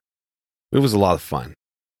that. It was a lot of fun.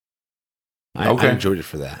 I enjoyed it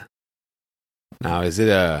for that. Now, is it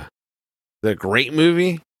a great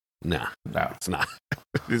movie? No, it's not.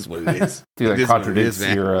 It is what it is. That contradicts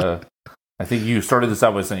your. I think you started this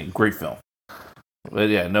out by saying great film, but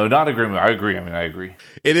yeah, no, not a great movie. I agree. I agree.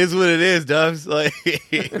 It is what it is, Dubs. Like,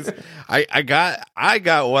 I got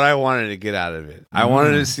what I wanted to get out of it. I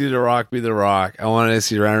wanted to see The Rock be The Rock. I wanted to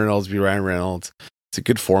see Ryan Reynolds be Ryan Reynolds. It's a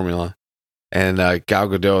good formula. And Gal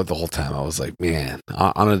Gadot the whole time, I was like, man,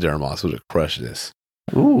 Ana de Armas would have crushed this.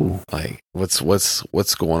 Ooh, like what's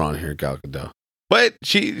going on here, Gal Gadot? But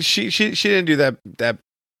she didn't do that.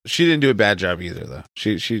 She didn't do a bad job either, though.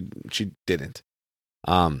 She didn't.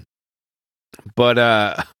 But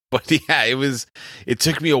yeah, it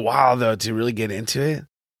took me a while though to really get into it.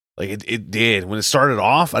 Like it did. When it started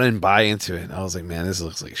off, I didn't buy into it. I was like, man, this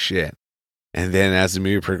looks like shit. And then as the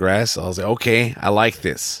movie progressed, I was like, okay, I like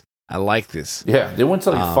this. Yeah, they went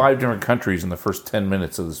to like 5 different countries in the first 10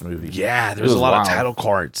 minutes of this movie. Yeah, there was a lot of title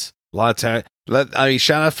cards. I mean,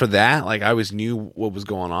 shout out for that. Like, I always knew what was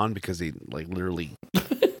going on because they like literally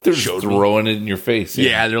they're just throwing it in your face.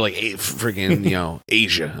 Yeah, they're like, hey, freaking,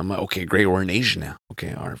 Asia. I'm like, okay, great, we're in Asia now.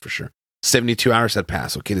 Okay, all right, for sure. 72 hours had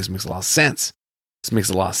passed. Okay, this makes a lot of sense.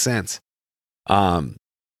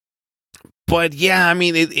 But yeah, I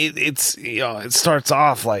mean, it's it starts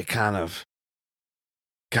off like kind of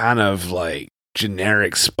like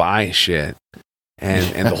generic spy shit.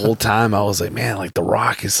 And the whole time I was like, man, like The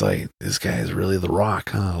Rock is like, this guy is really The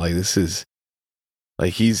Rock, huh? Like this is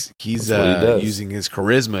like he's using his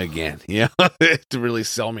charisma again, to really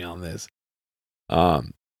sell me on this.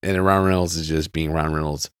 And Ryan Reynolds is just being Ryan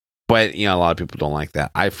Reynolds. But a lot of people don't like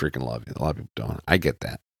that. I freaking love it. A lot of people don't. I get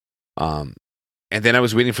that. And then I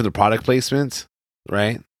was waiting for the product placements,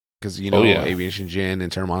 right? Because Aviation Gin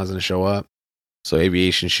and Terramana's gonna show up. So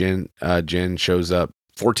Aviation Gin shows up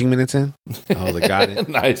 14 minutes in. I was like, got it.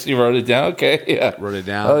 Nice. You wrote it down? Okay. Yeah. Wrote it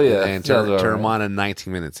down. Oh, yeah. And Terramana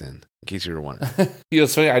 19 minutes in case you were wondering.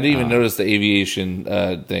 It's funny. I didn't even notice the aviation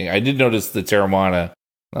thing. I did notice the Terramana.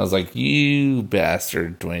 I was like, you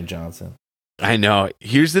bastard, Dwayne Johnson. I know.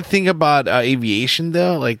 Here's the thing about aviation,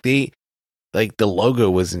 though. Like, the logo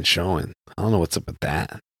wasn't showing. I don't know what's up with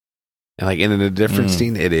that. And like in a different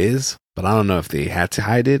scene, it is. But I don't know if they had to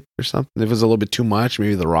hide it or something. If it was a little bit too much,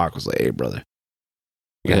 maybe The Rock was like, hey, brother,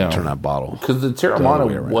 you gotta turn that bottle. Because the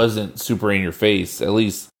Terramana wasn't super in your face, at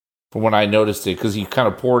least from when I noticed it, because he kind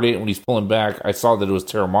of poured it when he's pulling back. I saw that it was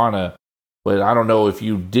Terramana, but I don't know if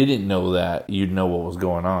you didn't know that, you'd know what was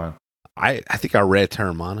going on. I think I read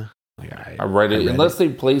Terramana. Like I read it, unless they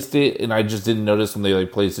placed it, and I just didn't notice when they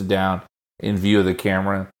like placed it down in view of the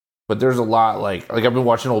camera. But there's a lot like I've been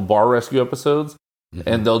watching old Bar Rescue episodes,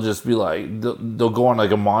 and they'll just be like they'll go on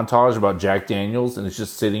like a montage about Jack Daniels, and it's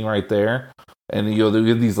just sitting right there. And they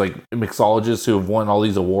have these like mixologists who have won all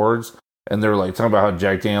these awards, and they're like talking about how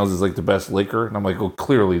Jack Daniels is like the best liquor, and I'm like, well,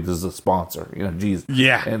 clearly this is a sponsor, geez,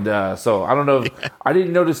 yeah. And so I don't know if I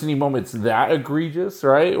didn't notice any moments that egregious,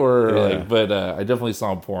 right? Or but I definitely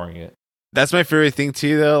saw him pouring it. That's my favorite thing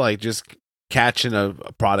too, though. Like just catching a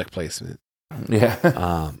product placement.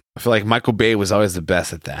 Yeah. I feel like Michael Bay was always the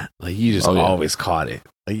best at that. Like you just always caught it.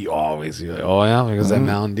 Like you're like, oh yeah, there goes that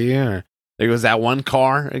Mountain Dew, or there goes that one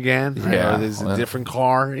car again. Right? Yeah. Or there's a different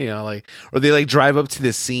car, like, or they like drive up to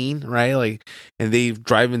the scene, right? Like, and they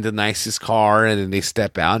drive in the nicest car, and then they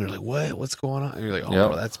step out, and they're like, what's going on? And you're like,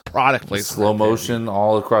 bro, that's product placement. Slow motion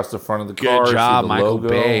all across the front of the car. Good job, Michael logo,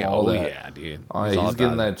 Bay. All that. Yeah, dude. Oh, yeah, he's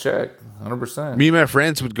getting that check, 100%. Me and my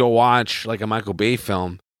friends would go watch like a Michael Bay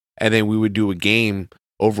film, and then we would do a game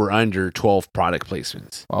over under 12 product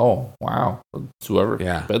placements. Oh, wow. Whoever.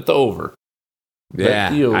 Yeah. Bet the over.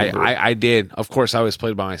 I did. Of course, I always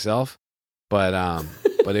played by myself, but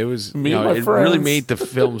it was it really made the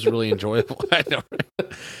films really enjoyable. I know.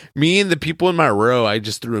 Me and the people in my row, I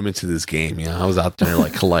just threw them into this game. I was out there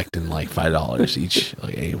like collecting like $5 each.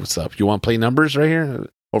 Like, hey, what's up? You want to play numbers right here?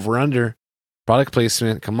 Over under product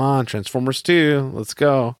placement. Come on, Transformers 2. Let's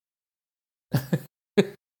go.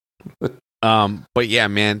 But yeah,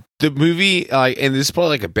 man, the movie, and this is probably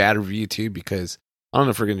like a bad review too, because I don't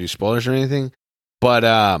know if we're gonna do spoilers or anything, but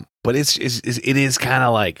it is kind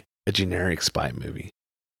of like a generic spy movie.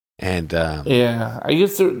 And yeah, I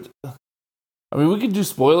guess there. I mean, we could do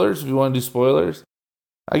spoilers if you want to do spoilers.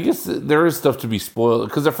 I guess there is stuff to be spoiled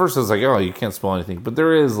because at first I was like, oh, you can't spoil anything, but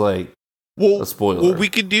there is like a spoiler. Well, we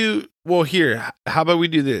could do. Well, here, how about we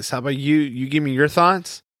do this? How about you give me your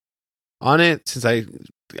thoughts on it, since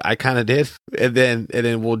I kind of did, and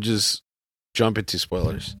then we'll just jump into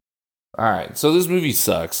spoilers. All right, so this movie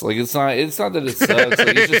sucks. Like it's not that it sucks.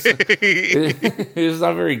 Like, it's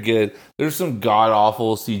not very good. There's some god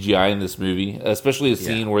awful CGI in this movie, especially a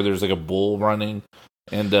scene where there's like a bull running.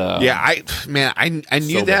 And I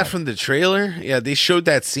knew so that bad. from the trailer. Yeah, they showed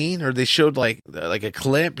that scene, or they showed like a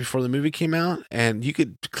clip before the movie came out, and you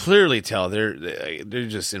could clearly tell they're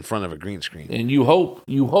just in front of a green screen. And you hope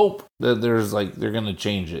that there's like they're gonna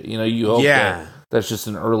change it. You know, you hope that that's just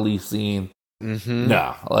an early scene. Mm-hmm.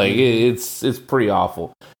 No, like it's pretty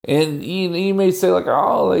awful. And you may say like,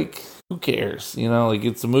 oh, like who cares? You know, like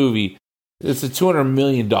it's a movie. It's a $200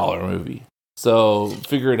 million movie. So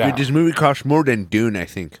figure it out. This movie cost more than Dune, I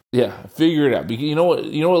think. Yeah, figure it out. Because you know what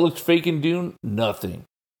looked fake in Dune? Nothing.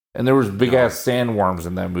 And there was big ass sandworms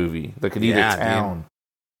in that movie that could eat a town.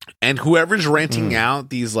 And whoever's renting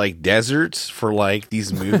out these like deserts for like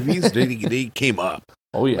these movies, they came up.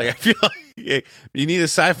 Oh yeah. Like, I feel like you need a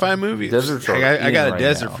sci-fi movie. Deserts I got a right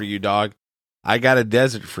desert now. for you, dog. I got a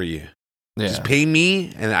desert for you. Yeah. Just pay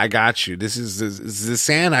me, and I got you. This is the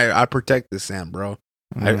sand. I protect the sand, bro.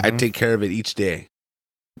 I take care of it each day.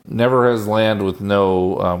 Never has land with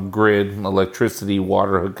no grid, electricity,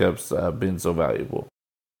 water hookups been so valuable.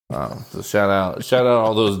 So shout out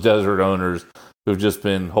all those desert owners who've just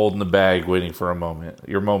been holding the bag, waiting for a moment.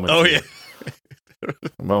 Your moment. Oh yeah.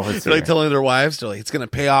 Moments. They're like telling their wives, they're like, "It's gonna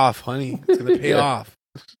pay off, honey. It's gonna pay off."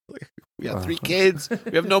 Like, we got 3 kids.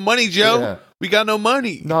 We have no money, Joe. Yeah. We got no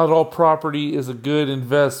money. Not all property is a good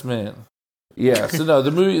investment. Yeah. So no,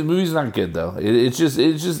 the movie's not good though. It just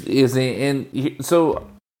isn't. And so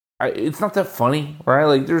it's not that funny, right?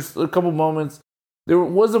 Like there's a couple moments. There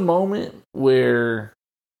was a moment where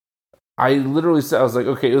I literally said, I was like,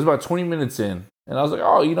 okay, it was about 20 minutes in, and I was like,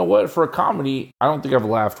 oh, you know what? For a comedy, I don't think I've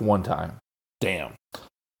laughed one time. Damn.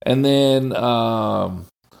 And then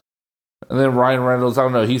Ryan Reynolds, I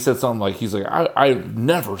don't know, he said something like, he's like, I've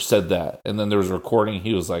never said that. And then there was a recording,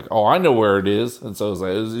 he was like, oh, I know where it is. And so it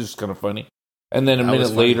was just kind of funny. And then a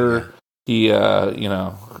minute later, he,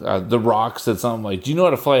 The Rock said something like, do you know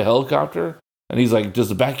how to fly a helicopter? And he's like, does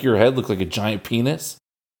the back of your head look like a giant penis?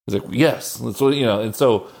 He's like, yes. That's what, and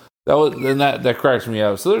so that cracks me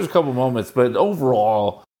up. So there's a couple moments, but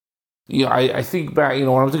overall, I think back, when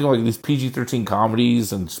I'm thinking like these PG-13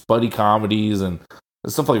 comedies and buddy comedies and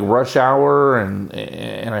stuff like Rush Hour,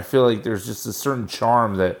 and I feel like there's just a certain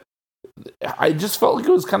charm that I just felt like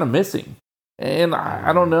it was kind of missing. And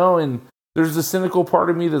I don't know, and there's the cynical part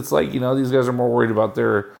of me that's like, these guys are more worried about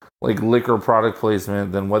their like liquor product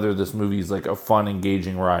placement than whether this movie is like a fun,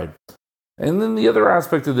 engaging ride. And then the other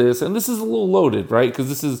aspect of this, and this is a little loaded, right? Because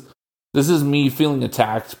this is me feeling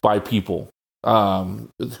attacked by people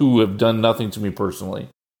who have done nothing to me personally,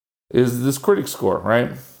 is this critic score,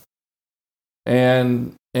 right?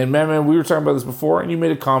 And man, we were talking about this before, and you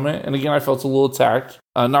made a comment, and again, I felt a little attacked,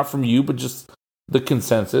 not from you, but just the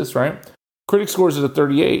consensus, right? Critic scores at a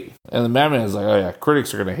 38, and the madman is like, oh yeah,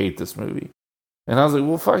 critics are going to hate this movie. And I was like,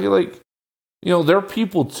 well, fuck it, like, they're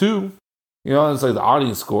people too. It's like the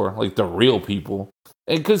audience score, like the real people.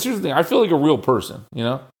 And because here's the thing, I feel like a real person,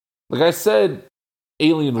 Like I said,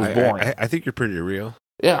 Alien was boring. I think you're pretty real.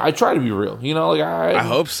 Yeah, I try to be real. I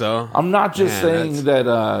hope so. I'm not just saying that,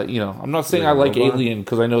 I'm not saying I like Alien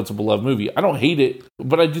because I know it's a beloved movie. I don't hate it,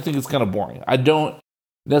 but I do think it's kind of boring. I don't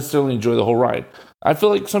necessarily enjoy the whole ride. I feel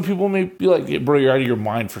like some people may be like, hey, bro, you're out of your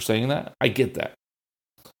mind for saying that. I get that.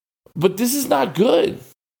 But this is not good.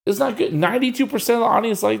 It's not good. 92% of the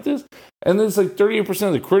audience like this. And then it's like 38%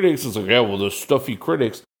 of the critics. It's like, yeah, well, those stuffy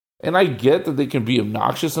critics. And I get that they can be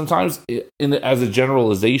obnoxious sometimes. As a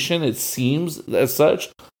generalization, it seems as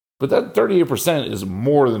such. But that 38% is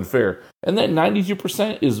more than fair. And that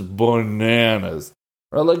 92% is bananas.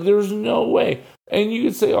 Right? Like, there's no way. And you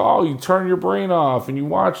could say, oh, you turn your brain off and you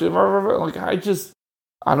watch it. Like, I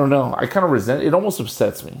don't know. I kind of resent it. It almost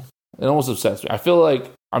upsets me. I feel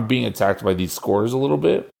like I'm being attacked by these scores a little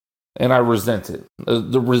bit. And I resent it.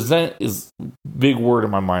 The resent is a big word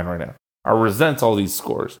in my mind right now. I resent all these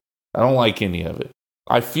scores. I don't like any of it.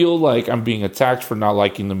 I feel like I'm being attacked for not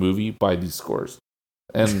liking the movie by these scores.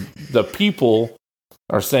 And the people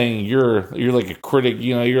are saying you're like a critic,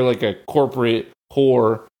 you're like a corporate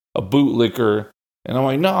whore, a bootlicker. And I'm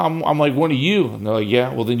like, no, I'm like one of you. And they're like,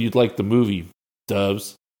 yeah, well then you'd like the movie,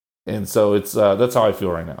 dubs. And so it's that's how I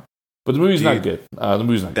feel right now. But the movie's not good. The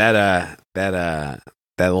movie's not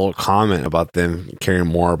that little comment about them caring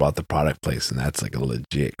more about the product placement, that's like a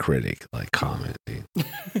legit critic like comment, dude.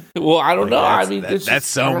 Well, I don't know. I mean, that's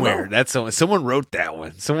somewhere. That's someone wrote that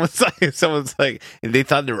one. Someone's like, and they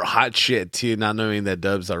thought they were hot shit too, not knowing that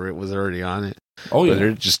Dubs was already on it. Oh yeah, but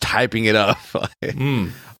they're just typing it up.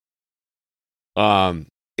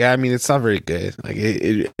 Yeah, I mean, it's not very good. Like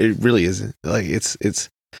it really isn't. Like it's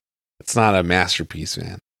not a masterpiece,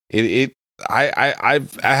 man. I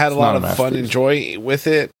had a lot of fun and joy with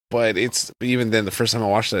it, but it's even then the first time I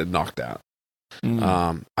watched it, it knocked out.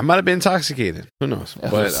 I might have been intoxicated. Who knows?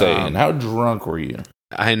 But and how drunk were you?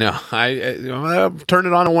 I know. I turned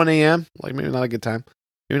it on at 1 a.m. Like maybe not a good time.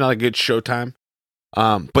 Maybe not a good show time.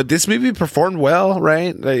 But this movie performed well,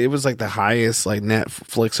 right? Like, it was like the highest like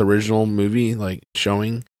Netflix original movie like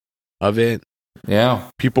showing of it. Yeah.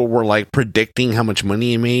 People were like predicting how much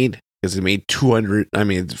money it made because it made 200. I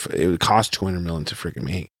mean, it would cost 200 million to freaking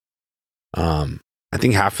make. I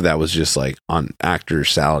think half of that was just like on actor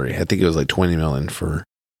salary. I think it was like 20 million for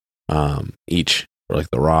each, for like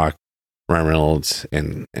The Rock, Ryan Reynolds,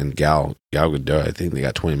 and Gal Gadot. I think they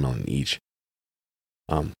got 20 million each.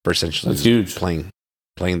 For essentially that's huge.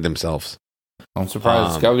 Playing themselves. I'm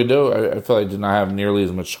surprised. Gal Gadot, I feel like did not have nearly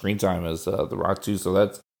as much screen time as The Rock too. So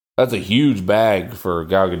that's a huge bag for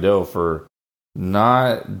Gal Gadot for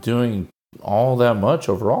not doing all that much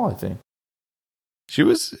overall. I think she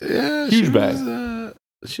was huge bag.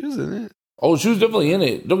 She was in it. Oh, she was definitely in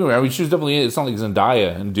it. Don't get me wrong. I mean, she was definitely in it. It's not like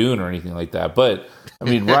Zendaya and Dune or anything like that. But I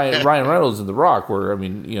mean, Ryan Reynolds and The Rock were,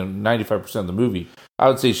 95% of the movie. I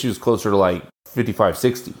would say she was closer to like 55,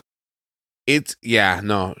 60. That's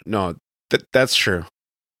true.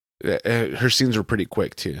 Her scenes were pretty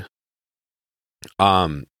quick too.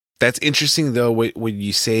 That's interesting though. What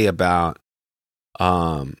you say about,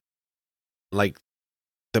 like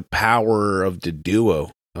the power of the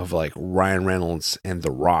duo of like Ryan Reynolds and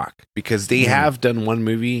The Rock, because they have done one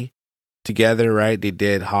movie together, right? They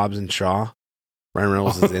did Hobbs and Shaw. Ryan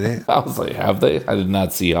Reynolds is in it. I was like, have they? I did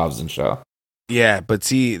not see Hobbs and Shaw. Yeah, but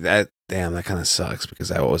see that kind of sucks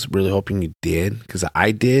because I was really hoping you did, because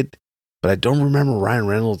I did, but I don't remember Ryan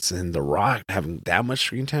Reynolds and The Rock having that much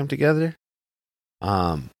screen time together.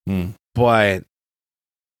 But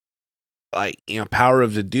like, power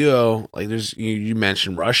of the duo, like there's you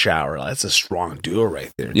mentioned Rush Hour, that's a strong duo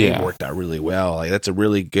right there. They worked out really well. Like that's a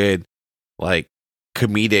really good like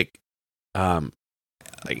comedic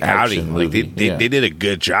like outing. Like they did a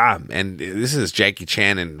good job. And this is Jackie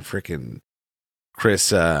Chan and freaking Chris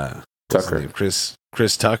Tucker. Chris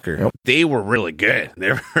Tucker. Yep. They were really good.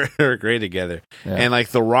 They were great together. Yeah. And like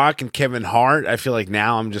The Rock and Kevin Hart, I feel like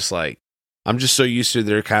now I'm just so used to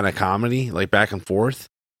their kind of comedy, like back and forth,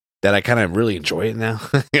 that I kind of really enjoy it now.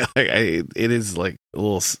 It is like a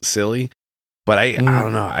little silly, but I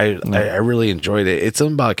don't know. I really enjoyed it. It's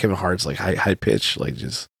something about Kevin Hart's like high pitch, like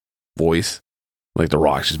just voice, like The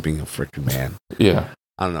Rock's just being a freaking man. Yeah,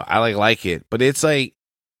 I don't know. I like it, but it's like,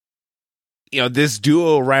 this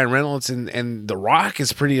duo Ryan Reynolds and The Rock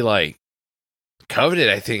is pretty like coveted.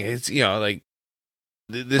 I think it's like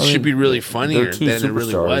this should be really funnier than it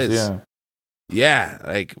really was. Yeah,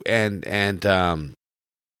 like and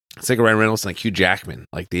it's like Ryan Reynolds and like Hugh Jackman.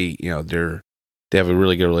 Like they have a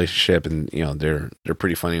really good relationship, and they're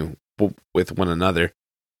pretty funny with one another.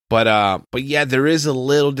 But yeah, there is a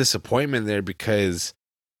little disappointment there because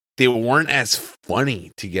they weren't as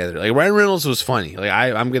funny together. Like Ryan Reynolds was funny. Like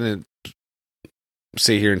I'm gonna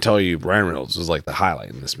sit here and tell you, Ryan Reynolds was like the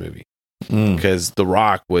highlight in this movie because The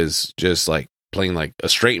Rock was just like playing like a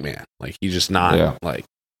straight man. Like he's just not like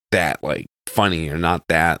that like funny or not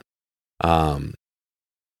that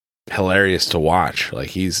hilarious to watch. Like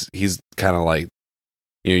he's kind of like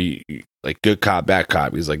like good cop, bad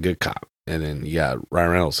cop. He's like good cop, and then Ryan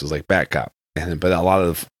Reynolds is like bad cop. But a lot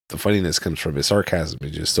of the funniness comes from his sarcasm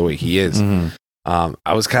and just the way he is.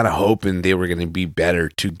 I was kind of hoping they were going to be better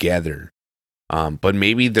together, but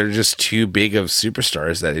maybe they're just too big of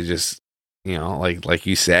superstars that it just like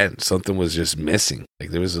you said, something was just missing. Like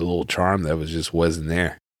there was a little charm that wasn't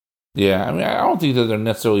there. Yeah, I mean, I don't think that they're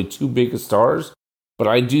necessarily too big of stars, but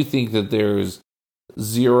I do think that there's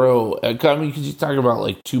zero. I mean, because you talk about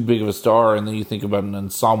like too big of a star, and then you think about an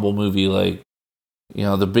ensemble movie like,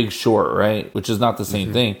 The Big Short, right? Which is not the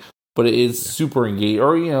same thing, but it is super engaged.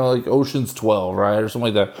 Or, like Ocean's 12, right? Or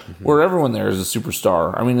something like that, where everyone there is a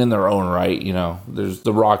superstar. I mean, in their own right, there's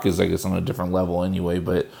The Rock is, I guess, on a different level anyway,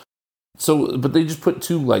 but they just put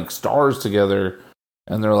two like stars together.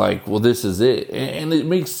 And they're like, well, this is it. And it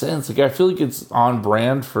makes sense. Like, I feel like it's on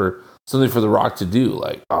brand for something for The Rock to do.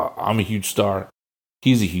 Like, I'm a huge star.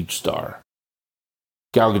 He's a huge star.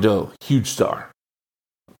 Gal Gadot, huge star.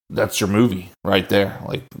 That's your movie right there.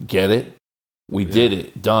 Like, get it? We did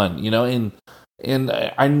it. Done. And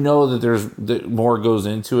I know that more goes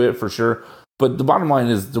into it for sure. But the bottom line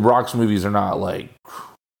is The Rock's movies are not like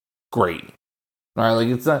great. All right, like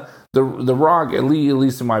it's not the Rock, at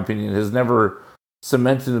least in my opinion, has never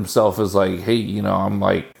cemented himself as like, hey,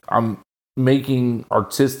 I'm making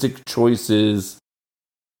artistic choices,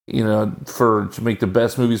 to make the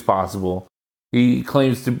best movies possible. He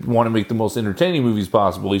claims to want to make the most entertaining movies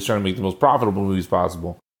possible. He's trying to make the most profitable movies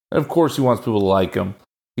possible. And of course, he wants people to like him.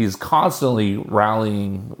 He's constantly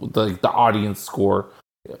rallying the audience score.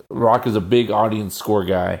 Rock is a big audience score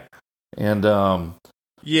guy. And, I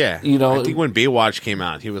think when Baywatch came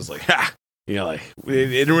out, he was like, ha! It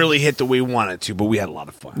didn't really hit the way we wanted to, but we had a lot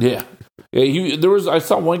of fun. Yeah. I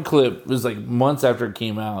saw one clip, it was like months after it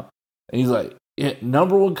came out. And he's like,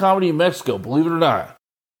 number one comedy in Mexico, believe it or not.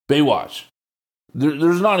 Baywatch.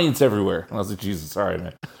 There's an audience everywhere. I was like, Jesus, sorry,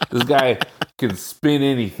 man. This guy can spin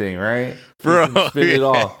anything, right? Bro, he can spin it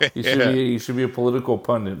all. He should be a political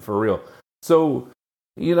pundit for real. So,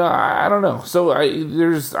 I don't know. So I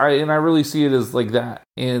really see it as like that.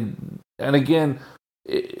 And again,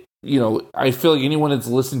 I feel like anyone that's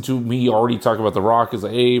listened to me already talk about The Rock is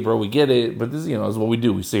like, hey, bro, we get it. But this, is what we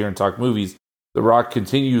do. We sit here and talk movies. The Rock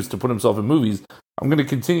continues to put himself in movies. I'm going to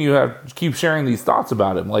continue to keep sharing these thoughts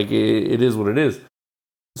about him. Like, it is what it is.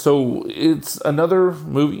 So it's another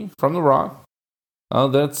movie from The Rock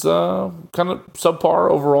that's kind of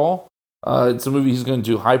subpar overall. It's a movie he's going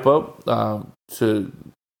to hype up to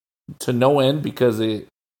no end because it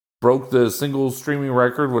broke the single streaming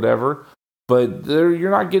record, whatever. But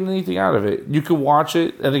you're not getting anything out of it. You can watch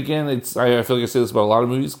it, and again, I feel like I say this about a lot of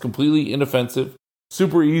movies, completely inoffensive,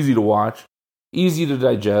 super easy to watch, easy to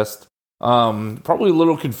digest. Probably a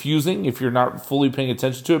little confusing if you're not fully paying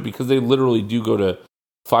attention to it because they literally do go to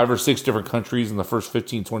 5 or 6 different countries in the first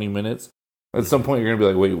 15-20 minutes. At some point, you're going to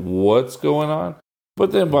be like, wait, what's going on?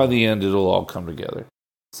 But then by the end, it'll all come together.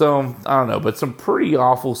 So, I don't know, but some pretty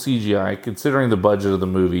awful CGI considering the budget of the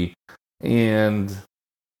movie. And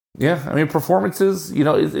yeah, I mean, performances,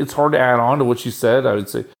 it's hard to add on to what you said. I would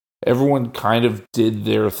say everyone kind of did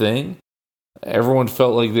their thing. Everyone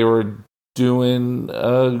felt like they were doing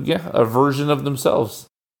a version of themselves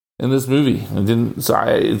in this movie.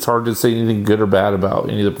 It's hard to say anything good or bad about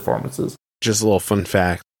any of the performances. Just a little fun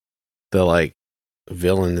fact: the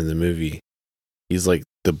villain in the movie, he's like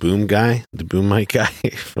the boom mic guy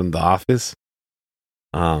from The Office.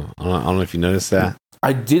 I don't know if you noticed that.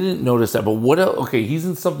 I didn't notice that, but what else? Okay, he's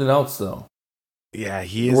in something else though. Yeah,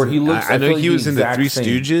 he is. Where he looks. I know he was in the Three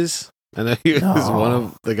Stooges. I know he was one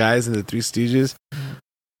of the guys in the Three Stooges.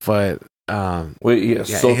 But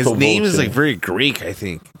his name is like very Greek. I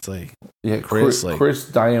think it's like Chris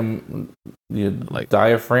Diaphragm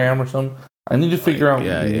or something. I need to figure out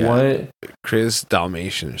what Chris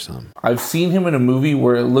Dalmatian or something. I've seen him in a movie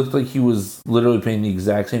where it looked like he was literally playing the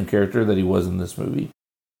exact same character that he was in this movie.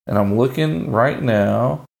 And I'm looking right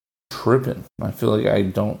now, tripping. I feel like I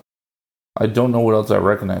don't know what else I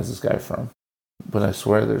recognize this guy from, but I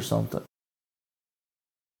swear there's something.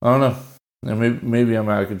 I don't know. Maybe I'm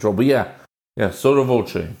out of control, but yeah, Sotto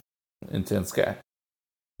Voce, intense guy.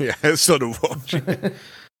 Yeah, Sotto Voce.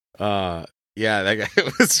 That guy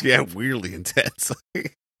was weirdly intense.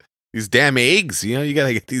 These damn eggs, you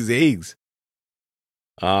gotta get these eggs.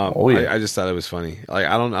 I just thought it was funny. Like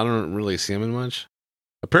I don't really see him in much.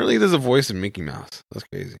 Apparently, there's a voice in Mickey Mouse. That's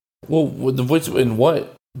crazy. Well, the voice in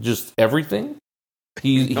what? Just everything?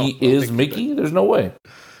 He is Mickey? There's no way.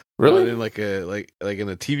 Really? In like in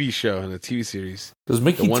a TV show, in a TV series. Does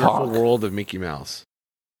Mickey talk? The talk? Wonderful World of Mickey Mouse.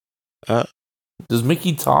 Does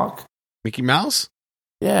Mickey talk? Mickey Mouse?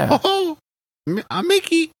 Yeah. Oh, I'm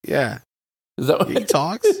Mickey. Yeah. Is that what he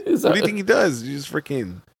talks? What do you think he does? He's just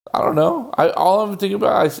freaking. I don't know. All I'm thinking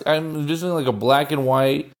about, I'm envisioning like a black and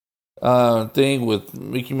white thing with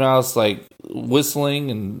Mickey Mouse like whistling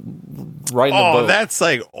and riding a boat. That's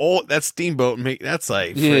like old. That's Steamboat. That's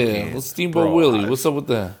like Steamboat Willie. What's up with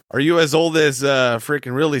that? Are you as old as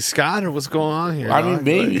freaking Ridley Scott, or what's going on here? I mean,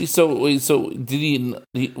 maybe. So did he?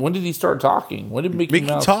 When did he start talking? When did Mickey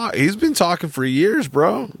Mouse talk? He's been talking for years,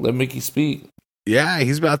 bro. Let Mickey speak. Yeah,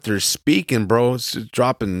 he's out there speaking, bro. It's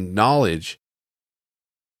dropping knowledge.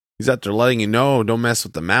 He's out there letting you know, don't mess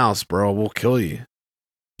with the mouse, bro. We'll kill you.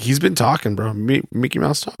 He's been talking, bro. Mickey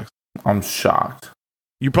Mouse talks. I'm shocked.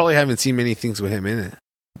 You probably haven't seen many things with him in it.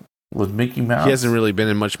 With Mickey Mouse? He hasn't really been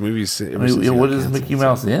in much movies. What is Mickey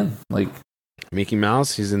Mouse in? Like Mickey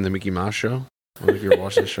Mouse? He's in the Mickey Mouse Show. I wonder if you ever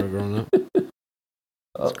watched that show growing up. It's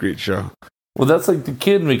a great show. Well, that's like the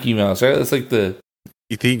kid Mickey Mouse, right? That's like the...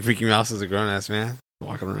 You think Mickey Mouse is a grown-ass man?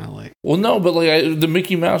 walking around like. Well, no, but like the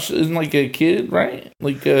Mickey Mouse isn't like a kid, right?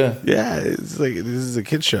 Like, yeah, it's like this is a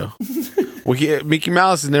kid show. Well, Mickey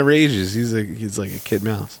Mouse never ages. He's like a kid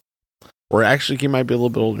mouse, or actually, he might be a little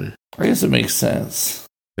bit older. I guess it makes sense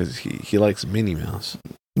because he likes Minnie Mouse.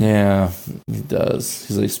 Yeah, he does.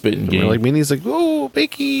 He's like spitting game. Like Minnie's like, "Oh,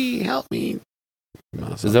 Mickey, help me."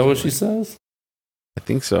 Mouse is that what she says? I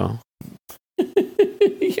think so.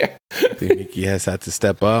 Yeah. I think Mickey has had to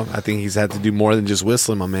step up. I think he's had to do more than just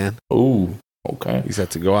whistling, my man. Oh, okay. He's had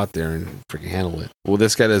to go out there and freaking handle it. Well,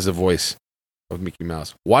 this guy does the voice of Mickey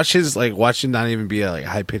Mouse. Watch him not even be a like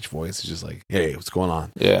high pitched voice. It's just like, hey, what's going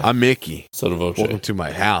on? Yeah, I'm Mickey. So the voce. Welcome to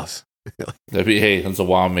my house. That'd be, hey, that's a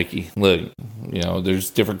wild Mickey. Look, there's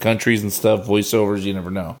different countries and stuff, voiceovers. You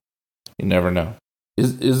never know. You never know.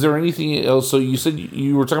 Is there anything else? So you said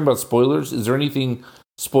you were talking about spoilers. Is there anything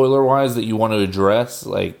spoiler wise that you want to address,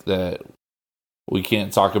 like that we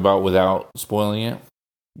can't talk about without spoiling it?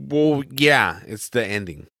 Well, yeah, it's the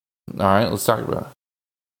ending. All right, let's talk about it.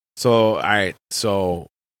 So, all right, so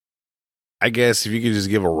I guess if you could just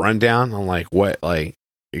give a rundown on like what, like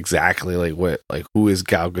exactly, like what, like who is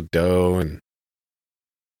Gal Gadot and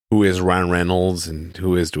who is Ryan Reynolds and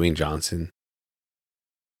who is Dwayne Johnson.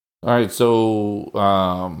 All right, so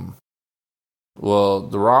well,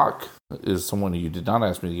 The Rock is someone you did not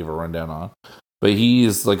ask me to give a rundown on, but he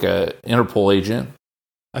is like a Interpol agent.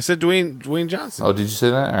 I said Dwayne Johnson. Oh, did you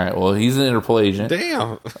say that? All right. Well, he's an Interpol agent.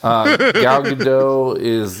 Damn. Gal Gadot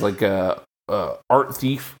is like a art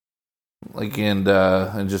thief, like and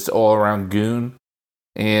just all around goon.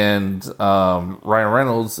 And Ryan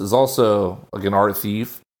Reynolds is also like an art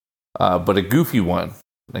thief, but a goofy one.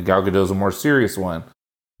 And Gal Gadot's a more serious one.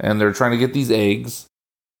 And they're trying to get these eggs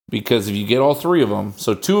because if you get all three of them,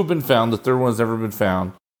 so two have been found, the third one's never been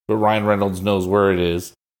found, but Ryan Reynolds knows where it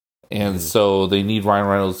is. And so they need Ryan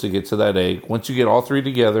Reynolds to get to that egg. Once you get all three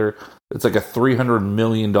together, it's like a $300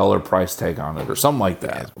 million price tag on it or something like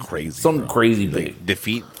that. That's crazy. Something crazy big. Like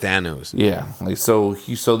defeat Thanos. Yeah. Like so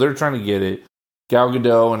they're trying to get it. Gal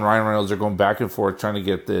Gadot and Ryan Reynolds are going back and forth trying to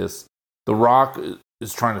get this. The Rock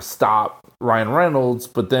is trying to stop Ryan Reynolds,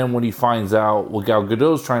 but then when he finds out what Gal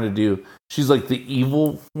Gadot's trying to do, she's like the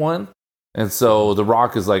evil one. And so The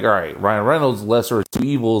Rock is like, all right, Ryan Reynolds, lesser of two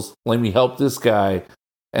evils, let me help this guy.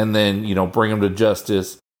 And then, bring him to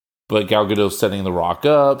justice. But Gal Gadot's setting The Rock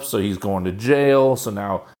up, so he's going to jail. So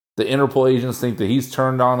now the Interpol agents think that he's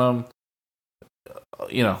turned on him.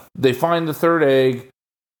 They find the third egg.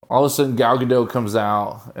 All of a sudden, Gal Gadot comes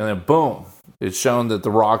out, and then boom, it's shown that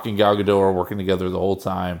The Rock and Gal Gadot are working together the whole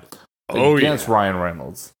time against Ryan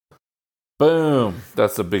Reynolds. Boom.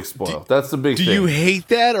 That's the big spoil. That's the big thing. Do you hate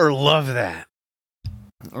that or love that?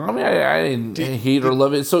 I mean, I didn't hate or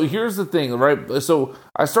love it. So here's the thing, right? So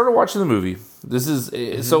I started watching the movie. This is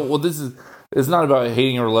it's not about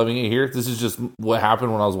hating or loving it here. This is just what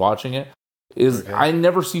happened when I was watching it. I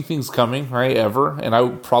never see things coming, right? Ever, and I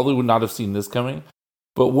probably would not have seen this coming.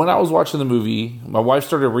 But when I was watching the movie, my wife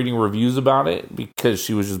started reading reviews about it because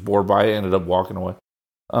she was just bored by it. Ended up walking away,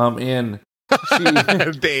 and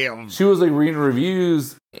she was like reading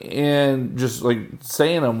reviews and just like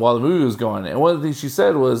saying them while the movie was going. And one of the things she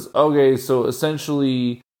said was, okay, so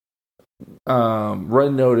essentially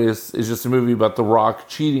Red Notice is just a movie about The Rock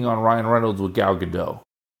cheating on Ryan Reynolds with Gal Gadot.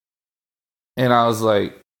 And I was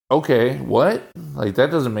like, okay, what? Like,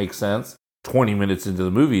 that doesn't make sense. 20 minutes into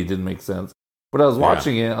the movie, it didn't make sense. But I was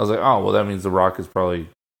watching it, I was like, oh, well, that means The Rock he's probably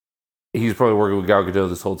working with Gal Gadot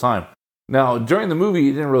this whole time. Now, during the movie,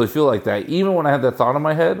 it didn't really feel like that. Even when I had that thought in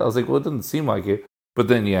my head, I was like, well, it doesn't seem like it. But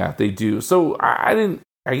then, yeah, they do. So I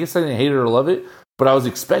guess I didn't hate it or love it, but I was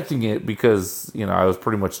expecting it because, I was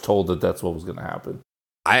pretty much told that that's what was going to happen.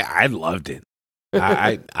 I loved it.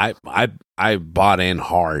 I bought in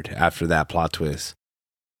hard after that plot twist.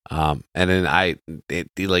 And then it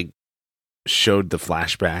like showed the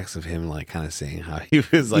flashbacks of him like kind of saying how he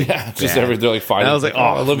was like just everything like fighting. And I was like, oh,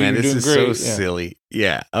 I love man, this is great. So silly.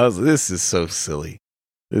 Yeah, this is so silly.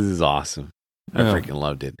 This is awesome. I freaking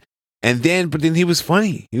loved it. And then, but then he was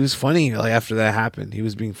funny. He was funny. Like after that happened, he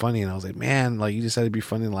was being funny, and I was like, man, like you just had to be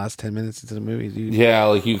funny in the last 10 minutes into the movie, dude. Yeah,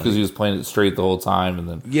 like because he was playing it straight the whole time, and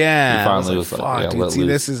then he finally was like, dude, see,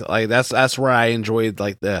 this is like that's where I enjoyed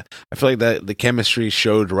like I feel like the chemistry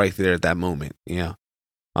showed right there at that moment,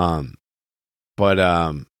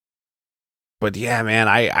 But yeah, man,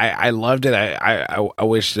 I loved it. I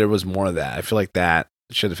wish there was more of that. I feel like that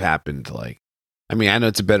should have happened. Like, I mean, I know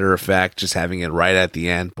it's a better effect just having it right at the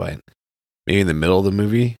end, but maybe in the middle of the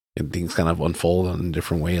movie and things kind of unfold in a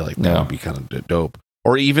different way. Like that would be kind of dope.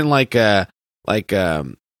 Or even like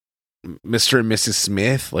Mr. and Mrs.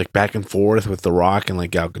 Smith, like back and forth with The Rock and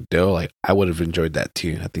like Gal Gadot, like I would have enjoyed that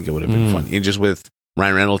too. I think it would have been fun. And just with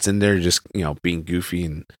Ryan Reynolds in there, just being goofy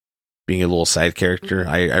and being a little side character,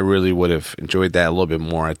 I really would have enjoyed that a little bit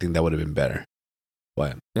more. I think that would have been better.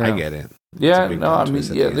 But I get it. Yeah, no, I mean,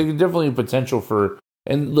 yeah, there's definitely potential for.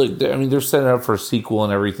 And look, I mean, they're setting up for a sequel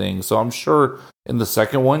and everything, so I'm sure in the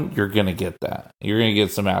second one you're gonna get that. You're gonna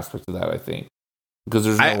get some aspect of that, I think, because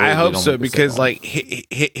there's. No way I hope so, because like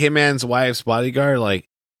Hitman's Wife's Bodyguard, like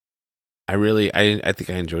I think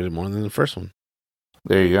I enjoyed it more than the first one.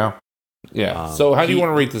 There you go. Yeah. So how do you want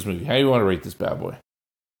to rate this movie? How do you want to rate this bad boy?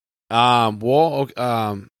 I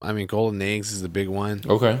mean, golden eggs is the big one.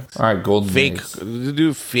 Okay. All right, golden eggs.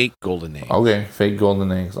 Do fake golden eggs. Okay, fake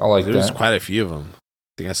golden eggs. I like that. There's quite a few of them.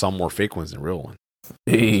 I think I saw more fake ones than real ones.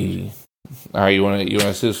 Hey. All right, you want to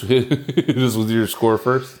this with your score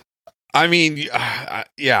first? I mean,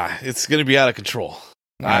 yeah, it's gonna be out of control.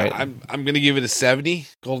 Right. I'm gonna give it a 70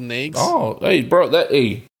 golden eggs. Oh, hey, bro,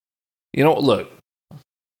 you know, look,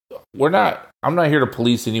 I'm not here to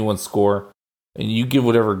police anyone's score, and you give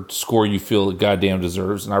whatever score you feel it goddamn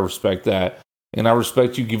deserves, and I respect that, and I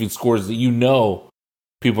respect you giving scores that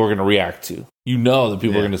people are gonna react to. You know that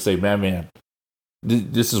people are gonna say, man,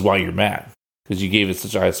 this is why you're mad because you gave it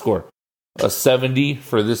such a high score. A 70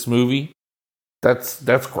 for this movie.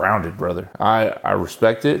 That's grounded, brother. I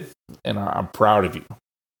respect it, and I'm proud of you.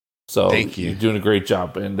 So thank you. You're doing a great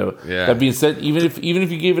job. And that being said, even if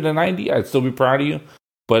you gave it a 90, I'd still be proud of you.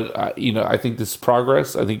 But I think this is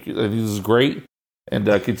progress. I think this is great. And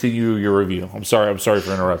continue your review. I'm sorry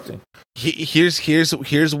for interrupting.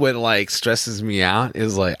 Here's what like stresses me out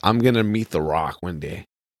is like I'm gonna meet The Rock one day.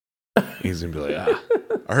 He's gonna be like,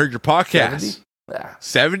 I heard your podcast.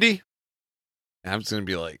 70? I'm just gonna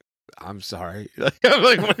be like, I'm sorry. I'm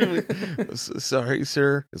like, what do you mean? Sorry,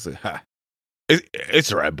 sir. It's like,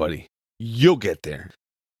 it's all right, buddy. You'll get there.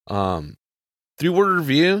 3-word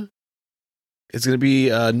review. It's gonna be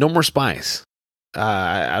no more spies.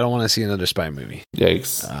 I don't want to see another spy movie.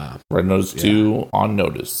 Yikes! Red Notice 2 on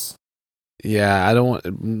notice. Yeah, I don't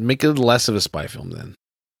want make it less of a spy film then,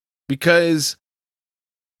 because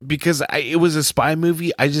it was a spy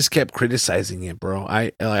movie. I just kept criticizing it, bro.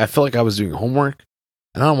 I felt like I was doing homework.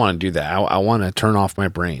 And I don't want to do that. I want to turn off my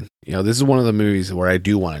brain. This is one of the movies where I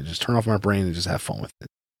do want to just turn off my brain and just have fun with it.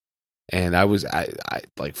 And I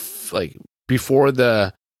like before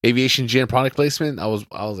the Aviation Gin product placement, I was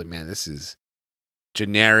like, man, this is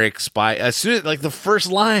generic spy. As soon as like the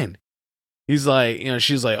first line, he's like,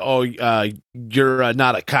 she's like, oh, you're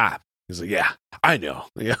not a cop. He's like, yeah, I know.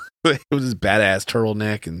 Yeah, it was this badass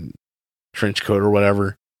turtleneck and trench coat or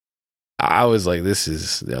whatever. I was like, this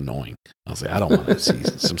is annoying. I was like, I don't want to see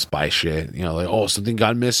some spy shit. Like, oh, something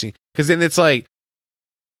got missing. Because then it's like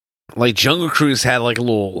Jungle Cruise had like a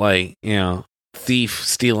little like thief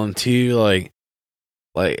stealing too. Like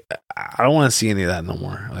I don't want to see any of that no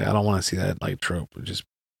more. Like I don't want to see that like trope of just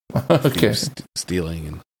stealing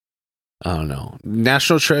and I don't know.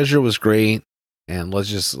 National Treasure was great, and let's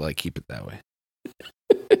just like keep it that way.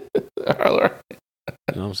 All right.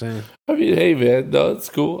 You know what I'm saying? I mean, hey man, no, it's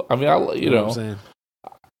cool. I mean, you know what I'm saying?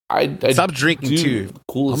 I stop drinking too.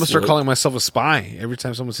 I'm gonna start calling myself a spy every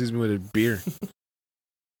time someone sees me with a beer.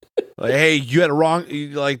 Like, hey, you had a wrong.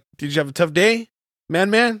 Like, did you have a tough day,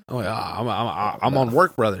 man? Oh, I'm on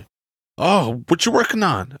work, brother. Oh, what you working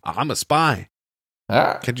on? I'm a spy.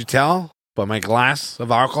 Could you tell by my glass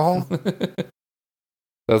of alcohol?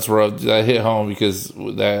 That's rough. That hit home because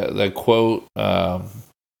that quote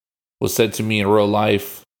was said to me in real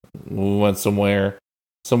life when we went somewhere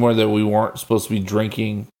that we weren't supposed to be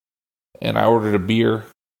drinking, and I ordered a beer,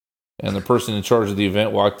 and the person in charge of the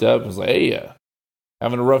event walked up and was like, hey,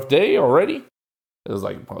 having a rough day already? It was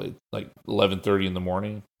like probably like 11:30 in the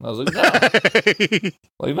morning. And I was like,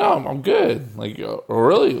 no, I'm good. Like, oh,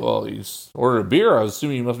 really? Well, you ordered a beer. I was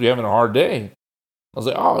assuming you must be having a hard day. I was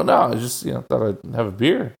like, oh no, I just thought I'd have a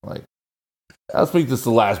beer. Like, let's make this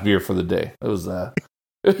the last beer for the day. It was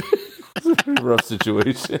it's a pretty rough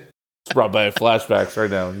situation. It's brought by flashbacks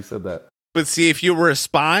right now when you said that. But see, if you were a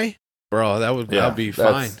spy, bro, that'd be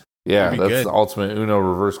fine. Yeah, that's good. The ultimate Uno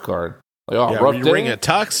reverse card. Like, oh, rough you're day? wearing a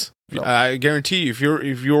tux. No. I guarantee you, if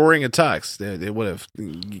you're wearing a tux, they would have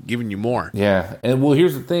given you more. Yeah, and well,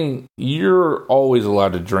 here's the thing: you're always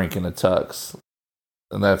allowed to drink in a tux,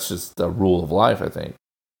 and that's just a rule of life, I think.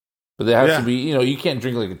 But there has to be, you can't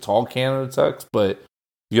drink like a tall can in a tux, but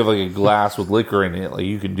if you have like a glass with liquor in it, like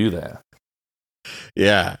you can do that.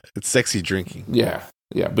 Yeah, it's sexy drinking. Yeah,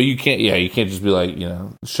 Yeah, but you can't. Yeah, you can't just be like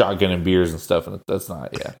shotgun and beers and stuff. And that's not.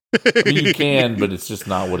 Yeah, I mean, you can, but it's just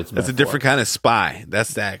not what it's. That's a different kind of spy.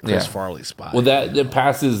 That's that Chris Farley spy. Well, that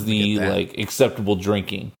passes the like acceptable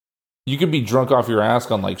drinking. You could be drunk off your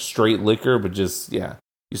ass on like straight liquor, but just you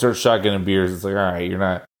start shotgun and beers. It's like, all right, you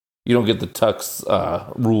don't get the Tux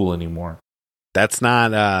rule anymore. That's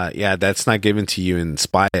not. That's not given to you in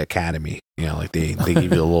Spy Academy. Like they give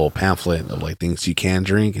you a little pamphlet of like things you can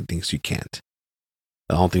drink and things you can't.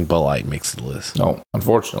 I don't think Bud Light makes the list. No,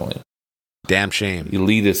 unfortunately. Damn shame.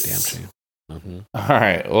 Elitist. Damn shame. Mm-hmm. All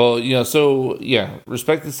right. Well, so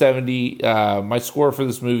respect the 70. My score for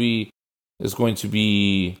this movie is going to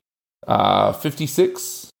be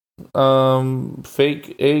 56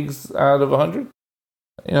 fake eggs out of 100.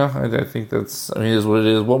 I think that's. I mean, it is what it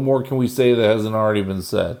is. What more can we say that hasn't already been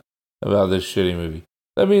said about this shitty movie?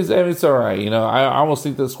 That means it's all right. I almost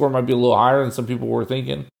think the score might be a little higher than some people were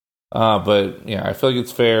thinking. But I feel like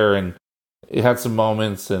it's fair, and it had some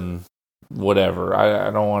moments and whatever.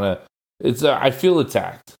 I don't want to. It's I feel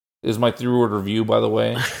attacked. Is my 3-word review, by the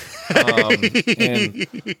way,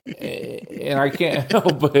 and I can't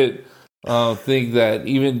help but think that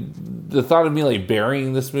even the thought of me like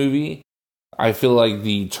burying this movie, I feel like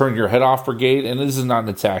the turn your head off brigade, and this is not an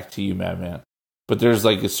attack to you, Madman, but there's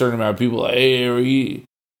like a certain amount of people like, hey,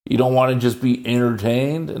 you don't want to just be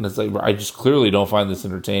entertained, and it's like I just clearly don't find this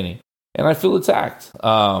entertaining, and I feel attacked.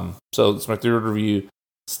 So it's my 3rd review.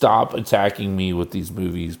 Stop attacking me with these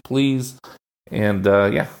movies, please. And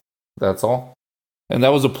that's all. And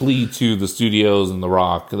that was a plea to the studios and The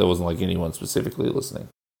Rock. That wasn't like anyone specifically listening.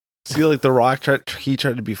 See, like The Rock tried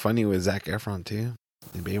to be funny with Zac Efron too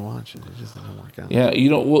in Baywatch, and it just didn't work out. Yeah,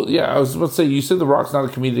 I was about to say, you said The Rock's not a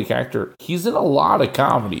comedic actor. He's in a lot of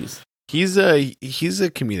comedies. He's a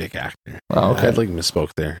comedic actor. Oh, okay. I like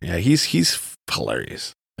misspoke there. Yeah, he's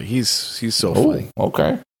hilarious. He's so funny.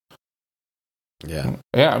 Okay. Yeah.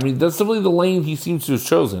 Yeah, I mean, that's definitely the lane he seems to have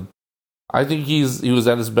chosen. I think he was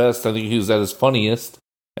at his best. I think he was at his funniest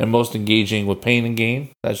and most engaging with Pain and Gain.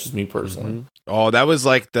 That's just me personally. Mm-hmm. Oh, that was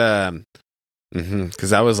like the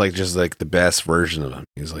because that was like just like the best version of him.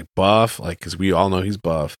 He's like buff, like because we all know he's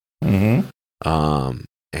buff. Mm-hmm.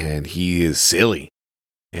 And he is silly.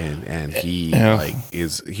 And he he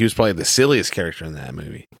was probably the silliest character in that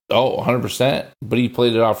movie. Oh, 100%. But he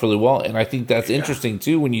played it off really well. And I think that's interesting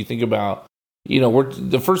too when you think about,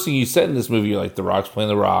 the first thing you said in this movie, you're like, The Rock's playing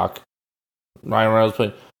The Rock, Ryan Reynolds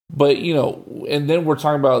playing. But, and then we're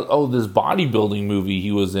talking about, this bodybuilding movie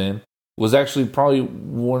he was in was actually probably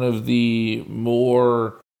one of the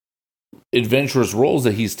more adventurous roles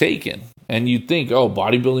that he's taken. And you'd think,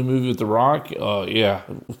 bodybuilding movie with The Rock? Yeah.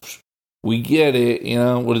 We get it,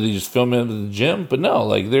 what did they just film it at the gym? But no,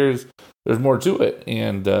 like there's more to it.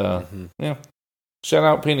 And shout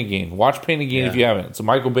out Pain and Gain. Watch Pain and Gain if you haven't. It's a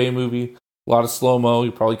Michael Bay movie, a lot of slow-mo.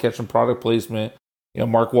 You probably catch some product placement.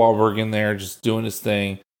 Mark Wahlberg in there just doing his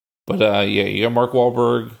thing. But you got Mark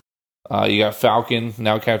Wahlberg, you got Falcon,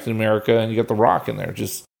 now Captain America, and you got The Rock in there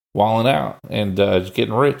just wilding out and just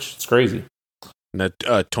getting rich. It's crazy. And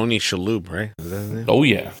Tony Shalhoub, right? Is that his name? Oh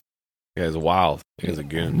yeah. Yeah, it's wild. He's a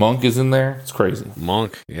goon. Monk is in there. It's crazy.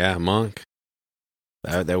 Monk. That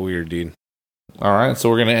weird dude. All right, so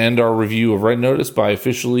we're going to end our review of Red Notice by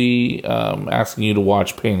officially asking you to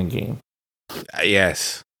watch Pain and Gain.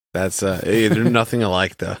 Yes. That's there's nothing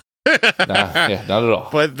alike though. Not at all.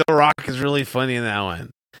 But The Rock is really funny in that one.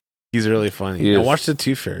 He's really funny. I watched the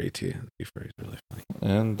Tooth Fairy too. The Tooth Fairy's really funny.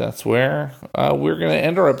 And that's where we're going to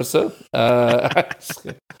end our episode.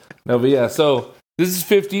 No, but yeah, so this is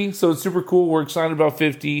 50, so it's super cool. We're excited about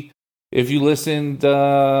 50. If you listened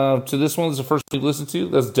to this one, this is the first one you listened to.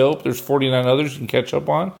 That's dope. There's 49 others you can catch up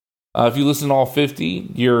on. If you listen to all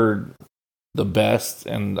 50, you're the best,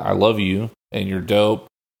 and I love you, and you're dope,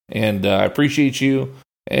 and I appreciate you,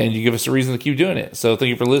 and you give us a reason to keep doing it. So thank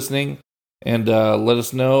you for listening, and let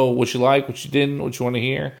us know what you like, what you didn't, what you want to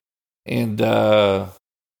hear, and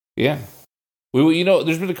yeah.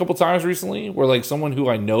 There's been a couple times recently where like someone who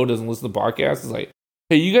I know doesn't listen to podcasts is like,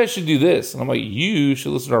 hey, you guys should do this. And I'm like, you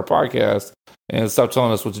should listen to our podcast and stop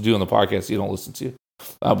telling us what to do on the podcast you don't listen to.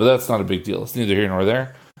 But that's not a big deal. It's neither here nor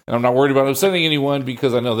there. And I'm not worried about upsetting anyone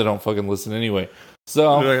because I know they don't fucking listen anyway. So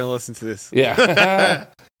I'm not going to listen to this. Yeah.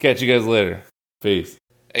 Catch you guys later. Peace.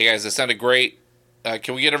 Hey guys, that sounded great.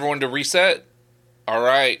 Can we get everyone to reset? All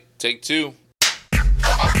right. Take 2.